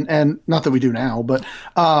then, and not that we do now, but,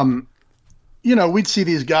 we'd see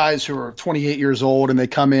these guys who are 28 years old, and they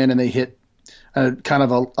come in and they hit kind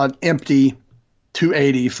of an empty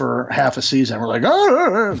 280 for half a season. We're like,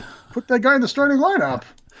 put that guy in the starting lineup.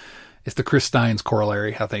 It's the Chris Steins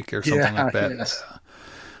corollary, I think, or something like that. Yes.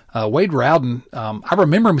 Wade Rowden, I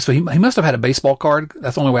remember him, so he must have had a baseball card.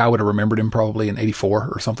 That's the only way I would have remembered him, probably in 84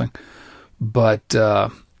 or something. But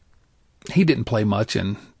he didn't play much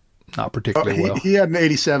and not particularly well. He had an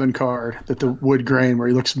 87 card that the wood grain where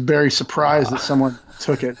he looks very surprised that someone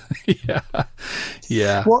took it.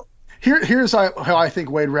 Yeah. Well, here's how I think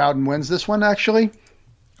Wade Rowden wins this one, actually.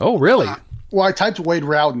 Oh, really? Well, I typed Wade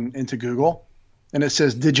Rowden into Google, and it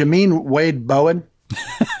says, did you mean Wade Bowen?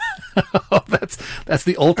 Oh, that's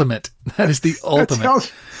the ultimate. That is the ultimate.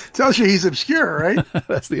 That tells you he's obscure, right?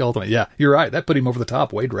 That's the ultimate. Yeah, you're right. That put him over the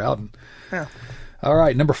top, Wade Rowden. Yeah. All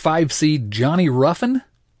right, number 5 seed Johnny Ruffin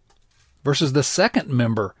versus the second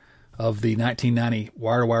member of the 1990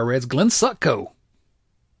 Wire-to-Wire Reds, Glenn Sutko.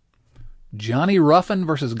 Johnny Ruffin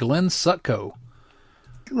versus Glenn Sutko.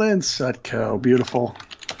 Glenn Sutko, beautiful.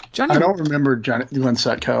 I don't remember Glenn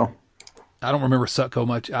Sutko. I don't remember Sutko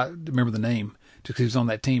much. I remember the name just because he was on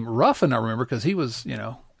that team. Ruffin, I remember because he was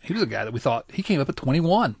a guy that we thought he came up at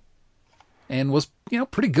 21 and was,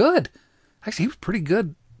 pretty good. Actually, he was pretty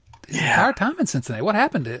good his entire time in Cincinnati. What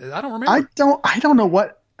happened? I don't remember. I don't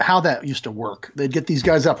know how that used to work. They'd get these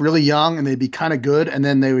guys up really young and they'd be kind of good, and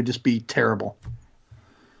then they would just be terrible.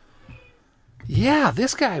 Yeah,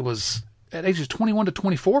 this guy was at ages 21 to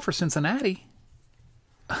 24 for Cincinnati.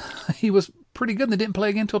 He was pretty good, and they didn't play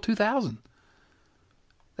again until 2000.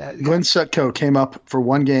 Glenn Sutko came up for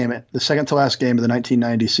one game, the second to last game of the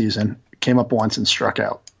 1990 season, came up once and struck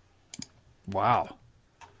out. Wow.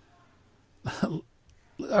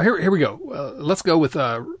 Here we go. Let's go with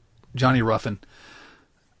Johnny Ruffin.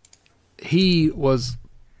 He was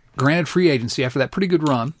granted free agency after that pretty good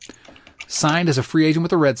run, signed as a free agent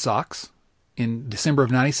with the Red Sox in December of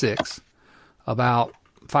 96. About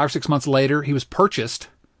 5 or 6 months later, he was purchased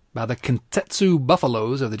by the Kintetsu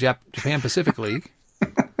Buffaloes of the Japan Pacific League.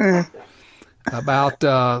 About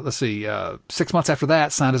 6 months after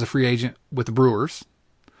that, signed as a free agent with the Brewers.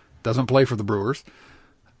 Doesn't play for the Brewers.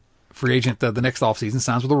 Free agent the next offseason,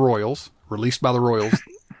 signs with the Royals, released by the Royals.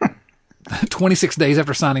 26 days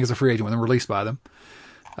after signing as a free agent with them, released by them.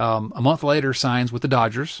 A month later, signs with the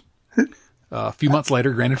Dodgers. A few months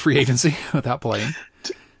later, granted free agency without playing.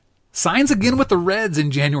 Signs again with the Reds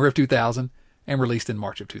in January of 2000 and released in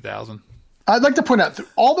March of 2000. I'd like to point out,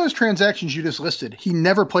 all those transactions you just listed, he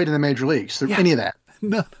never played in the major leagues through any of that.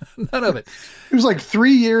 No, none of it. It was like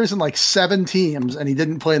 3 years and like 7 teams, and he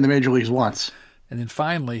didn't play in the major leagues once. And then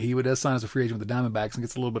finally, he would sign as a free agent with the Diamondbacks and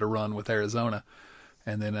gets a little bit of run with Arizona.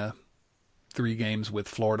 And then 3 games with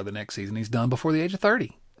Florida the next season. He's done before the age of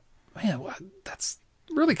 30. Man, that's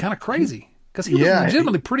really kind of crazy because he was Yeah,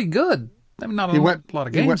 legitimately pretty good. I mean, not He a went lot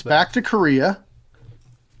of He games, went but back to Korea,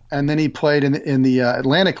 and then he played in the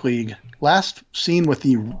Atlantic League. Last seen with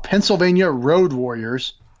the Pennsylvania Road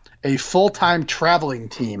Warriors, a full-time traveling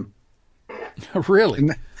team. really,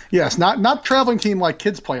 Yes, not traveling team like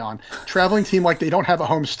kids play on. Traveling team like they don't have a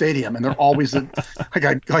home stadium and they're always like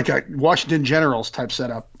a Washington Generals type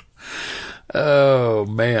setup. oh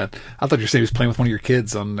man, I thought you were saying he was playing with one of your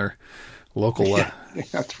kids on their local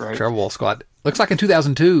That's right. travel ball squad. Looks like in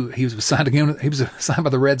 2002 he was signed again. He was signed by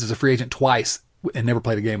the Reds as a free agent twice and never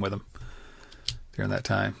played a game with them during that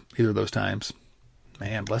time. Either of those times.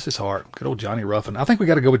 Man, bless his heart. Good old Johnny Ruffin. I think we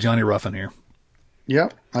got to go with Johnny Ruffin here.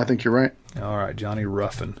 Yep, I think you're right. All right, Johnny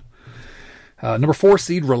Ruffin. Number 4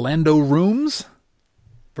 seed Rolando Rooms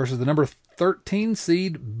versus the number 13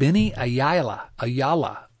 seed Benny Ayala.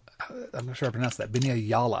 I'm not sure I pronounced that. Benny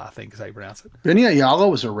Ayala, I think is how you pronounce it. Benny Ayala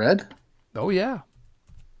was a Red? Oh, yeah.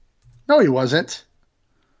 No, he wasn't.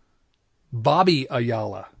 Bobby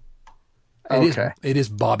Ayala. Okay. It is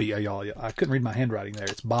Bobby Ayala. I couldn't read my handwriting there.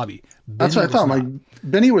 It's Bobby. That's what I thought. Like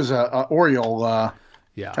Benny was a Oriole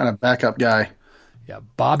kind of backup guy. Yeah,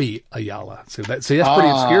 Bobby Ayala. So that's pretty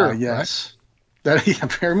obscure. Yes. Right?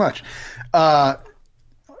 That very much.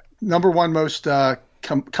 Number one most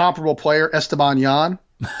comparable player, Esteban Yan.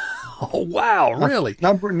 Oh, wow, really?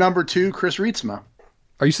 Number 2, Chris Rietsma.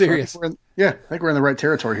 Are you serious? I think we're in the right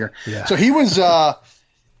territory here. Yeah. So he was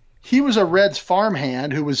a Reds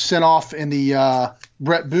farmhand who was sent off in the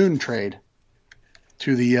Brett Boone trade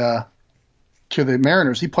to the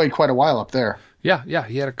Mariners. He played quite a while up there. Yeah,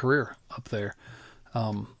 he had a career up there.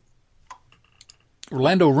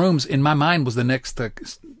 Orlando Rooms, in my mind, was the next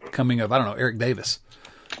coming of, I don't know, Eric Davis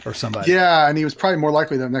or somebody. Yeah, and he was probably more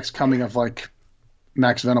likely the next coming of like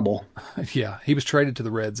Max Venable. Yeah, he was traded to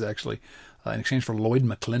the Reds, actually, in exchange for Lloyd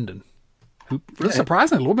McClendon, who, really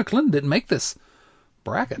surprisingly, Lloyd McClendon didn't make this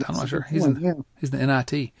bracket. I'm not sure. He's in the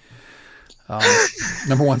NIT.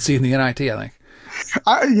 Number 1 seed in the NIT, I think.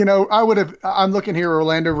 I'm looking here,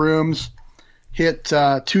 Orlando Rooms hit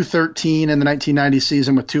 213 in the 1990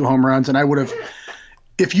 season with 2 home runs, and I would have,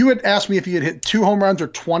 if you had asked me if he had hit 2 home runs or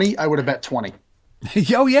 20, I would have bet 20.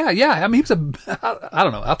 Oh, yeah. I mean, he was I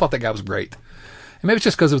don't know. I thought that guy was great. And maybe it's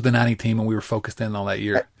just because it was the 90 team and we were focused in on that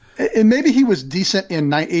year. And maybe he was decent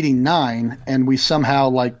in 89, and we somehow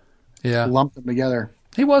lumped them together.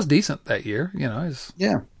 He was decent that year. He's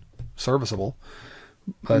serviceable.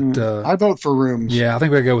 But I vote for Rooms. Yeah, I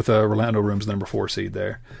think we go with Orlando Rooms, number 4 seed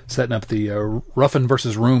there, setting up the Ruffin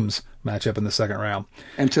versus Rooms matchup in the second round.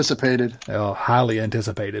 Anticipated. Highly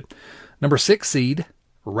anticipated. Number 6 seed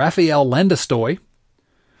Rafael Landestoy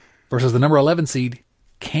versus the number 11 seed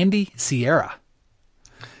Candy Sierra.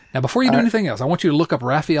 Now, before you do anything else, I want you to look up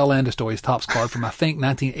Rafael Landestoy's Topps card from, I think,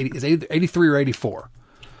 1980. Is it 83 or 84?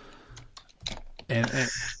 And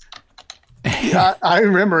yeah, I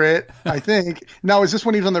remember it, I think. Now, is this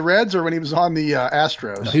when he was on the Reds or when he was on the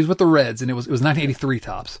Astros? No, he was with the Reds, and it was 1983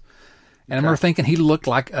 Topps. And I remember thinking he looked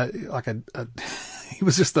like a he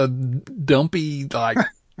was just a dumpy, it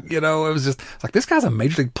was just like, this guy's a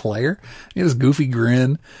major league player. He had this goofy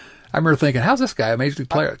grin. I remember thinking, how's this guy a major league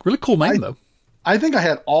player? Really cool name, though. I think I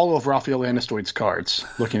had all of Rafael Landestoy's cards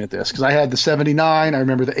looking at this, because I had the 79, I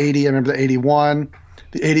remember the 80, I remember the 81,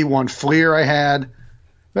 the 81 Fleer I had.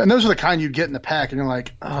 And those are the kind you'd get in the pack, and you're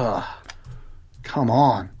like, ugh, come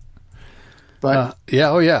on. But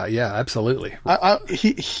yeah, absolutely.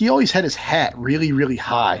 He always had his hat really, really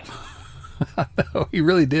high. No, he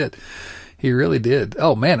really did. He really did.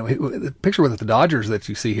 Oh, man, the picture with the Dodgers that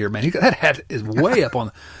you see here, man, that hat is way up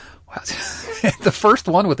on the first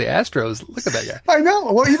one with the Astros. Look at that guy. I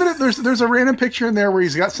know. Well, even if there's a random picture in there where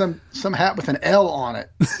he's got some hat with an L on it.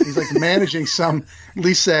 He's like managing some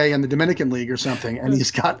lycée in the Dominican League or something, and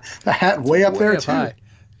he's got the hat way up there too. High.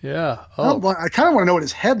 Yeah. Oh, I kind of want to know what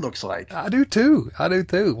his head looks like. I do too.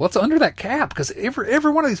 What's under that cap? Because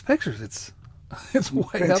every one of these pictures, it's way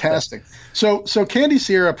fantastic. Up there. So Candy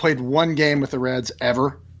Sierra played 1 game with the Reds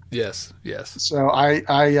ever. Yes. So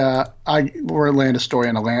we're Landestoy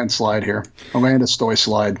in a landslide here. A Landestoy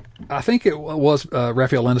slide. I think it was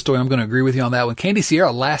Rafael Landestoy. I'm going to agree with you on that one. Candy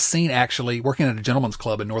Sierra last seen actually working at a gentleman's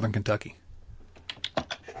club in Northern Kentucky. I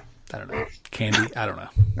don't know. Candy, I don't know.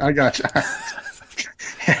 I got you.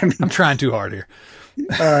 I'm trying too hard here.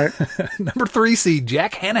 All right. Number 3 seed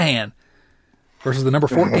Jack Hanahan versus the number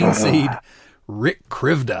 14 seed Rick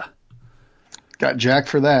Krivda. Got Jack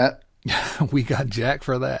for that. We got Jack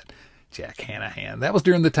for that. Jack Hanahan. That was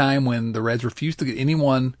during the time when the Reds refused to get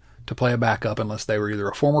anyone to play a backup unless they were either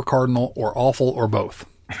a former Cardinal or awful or both.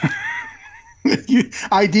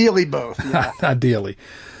 Ideally both. Yeah. Ideally.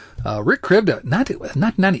 Rick Krivda,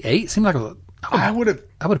 1998 seemed like I would have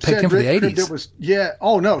picked him for the 80s.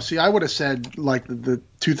 Oh no, see, I would have said like the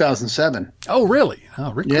 2007. Oh really?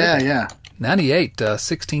 Oh, Rick Krivda. Yeah. 98,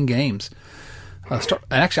 16 games. And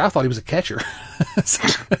actually, I thought he was a catcher.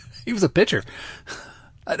 He was a pitcher.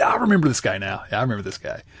 I remember this guy now. Yeah, I remember this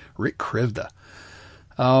guy, Rick Krivda.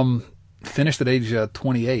 Finished at age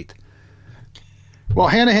 28. Well,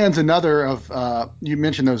 Hanahan's another of you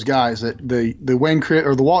mentioned those guys that the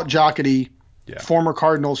Walt Jocketty, former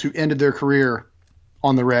Cardinals who ended their career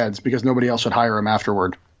on the Reds because nobody else would hire him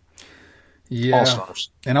afterward. Yeah, All-Stars.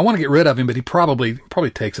 And I want to get rid of him, but he probably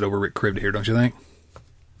takes it over Rick Krivda here, don't you think?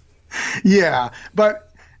 Yeah,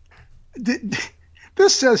 but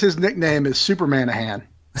this says his nickname is Supermanahan.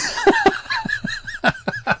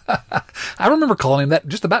 I remember calling him that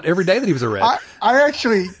just about every day that he was a Red. I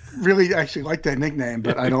actually really like that nickname,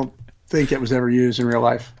 but I don't think it was ever used in real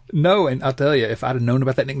life. No, and I'll tell you, if I'd have known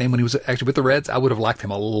about that nickname when he was actually with the Reds, I would have liked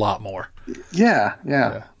him a lot more. Yeah.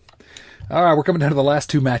 All right, we're coming down to the last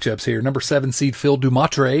two matchups here. Number 7 seed Phil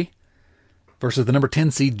Dumattre versus the number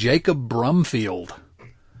 10 seed Jacob Brumfield.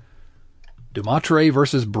 Dumattre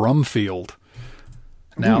versus Brumfield.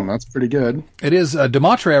 Now that's pretty good. It is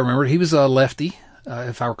Dumattre. I remember he was a lefty,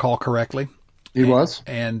 if I recall correctly. He was,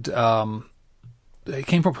 and he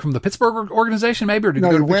came from the Pittsburgh organization, maybe, or did he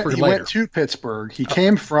go to Pittsburgh later? He went to Pittsburgh. He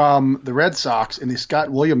came from the Red Sox in the Scott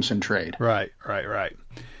Williamson trade. Right.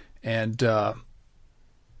 And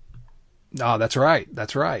that's right.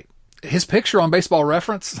 His picture on Baseball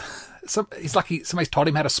Reference, he's like somebody's taught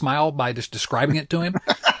him how to smile by just describing it to him.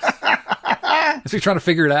 Is he trying to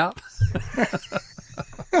figure it out?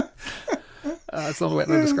 That's the only way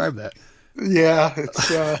to describe that. Yeah, it's.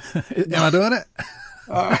 Am I doing it?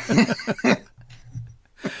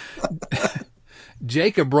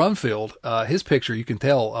 Jacob Brumfield, his picture, you can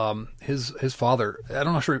tell his father, I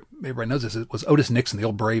don't know if everybody knows this, it was Otis Nixon, the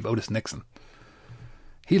old brave Otis Nixon.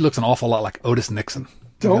 He looks an awful lot like Otis Nixon.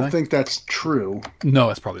 Don't think that's true. No,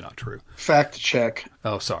 that's probably not true. Fact check.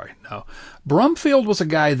 Oh, sorry. No. Brumfield was a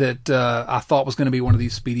guy that I thought was going to be one of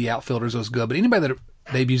these speedy outfielders that was good, but anybody that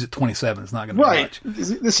debuts at 27 is not going to be much.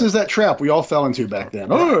 This is that trap we all fell into back then.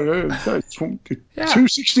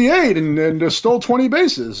 268 and stole 20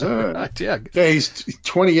 bases. Yeah, he's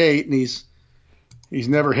 28 and he's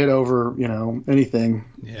never hit over anything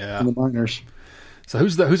in the minors. So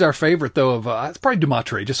who's our favorite though? It's probably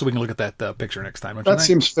Dumattre, just so we can look at that picture next time. That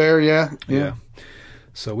seems fair. Yeah.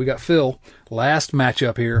 So we got Phil. Last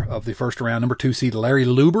matchup here of the first round: number 2 seed Larry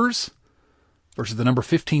Lubers versus the number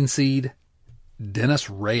 15 seed Dennis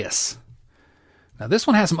Reyes. Now this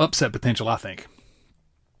one has some upset potential, I think,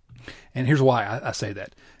 and here's why I say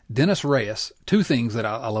that. Dennis Reyes. Two things that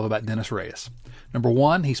I love about Dennis Reyes. Number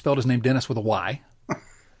 1, he spelled his name Dennis with a Y.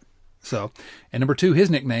 So, and number 2, his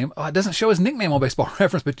nickname. It doesn't show his nickname on Baseball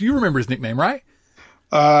Reference, but you remember his nickname, right?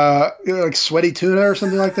 Like Sweaty Tuna or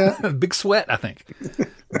something like that. Big Sweat, I think.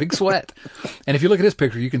 Big Sweat. And if you look at his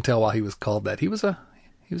picture, you can tell why he was called that. He was a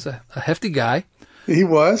hefty guy. He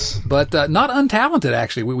was, but not untalented.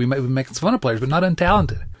 Actually, we make fun of players, but not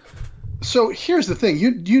untalented. So here's the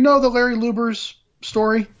thing: do you know the Larry Lubers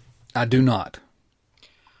story? I do not.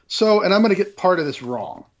 So, and I'm going to get part of this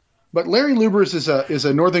wrong. But Larry Lubers is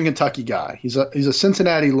a Northern Kentucky guy. He's a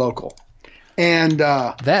Cincinnati local, and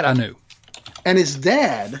that I knew. And his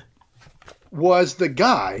dad was the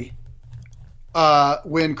guy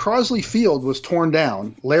when Crosley Field was torn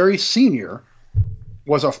down. Larry Sr.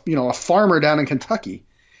 was a farmer down in Kentucky.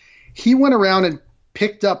 He went around and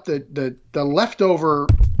picked up the leftover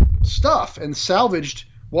stuff and salvaged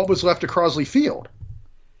what was left of Crosley Field,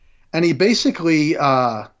 and he basically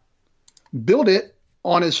built it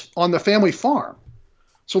on the family farm.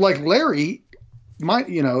 So like Larry,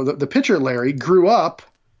 the pitcher Larry grew up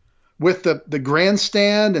with the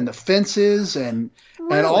grandstand and the fences and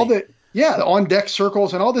all the on deck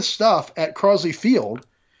circles and all this stuff at Crosley Field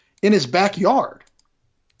in his backyard.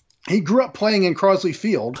 He grew up playing in Crosley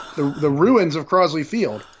Field, the ruins of Crosley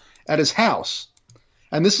Field, at his house.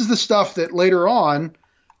 And this is the stuff that later on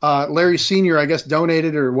Larry Sr., I guess,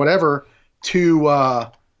 donated or whatever to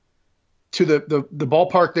the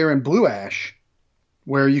ballpark there in Blue Ash,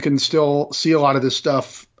 where you can still see a lot of this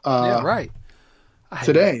stuff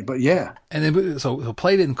today. But yeah. And then so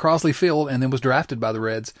played in Crosley Field and then was drafted by the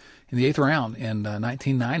Reds in the 8th round in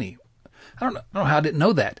 1990. I don't know how I didn't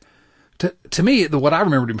know that. To me, what I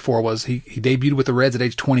remembered him for was he debuted with the Reds at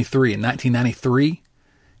age 23 in 1993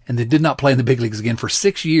 and then did not play in the big leagues again for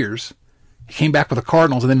 6 years. He came back with the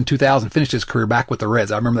Cardinals and then in 2000 finished his career back with the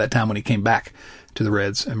Reds. I remember that time when he came back to the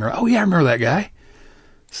Reds. I remember that guy.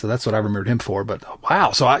 So that's what I remembered him for. But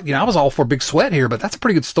wow, so I was all for Big Sweat here, but that's a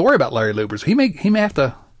pretty good story about Larry Lubers. He may have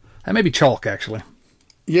to. That may be chalk, actually.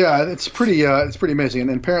 Yeah, it's pretty amazing.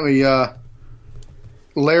 And apparently,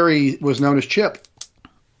 Larry was known as Chip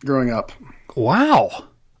growing up. Wow,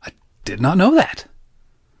 I did not know that.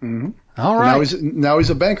 Mm-hmm. All right. Now he's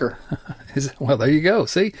a banker. Well, there you go.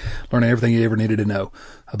 See, learning everything you ever needed to know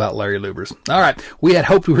about Larry Lubers. All right. We had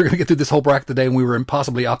hoped we were going to get through this whole bracket today, and we were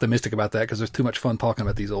impossibly optimistic about that because there's too much fun talking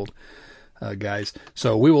about these old guys.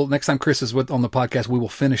 So we will, next time Chris is on the podcast, we will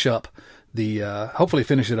finish up hopefully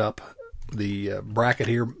finish it up, the bracket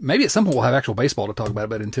here. Maybe at some point we'll have actual baseball to talk about,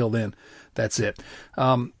 but until then, that's it.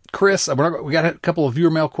 Chris, we got a couple of viewer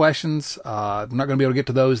mail questions. I'm not going to be able to get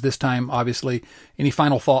to those this time, obviously. Any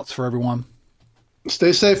final thoughts for everyone?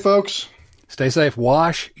 Stay safe, folks. Stay safe.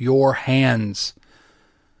 Wash your hands.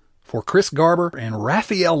 For Chris Garber and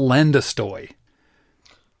Raphael Landestoy,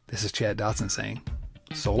 this is Chad Dotson saying,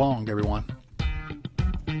 so long, everyone.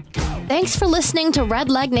 Thanks for listening to Red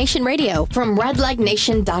Leg Nation Radio from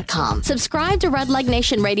redlegnation.com. Subscribe to Red Leg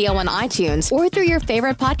Nation Radio on iTunes or through your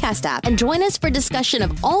favorite podcast app and join us for discussion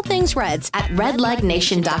of all things Reds at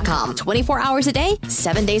redlegnation.com. 24 hours a day,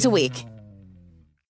 7 days a week.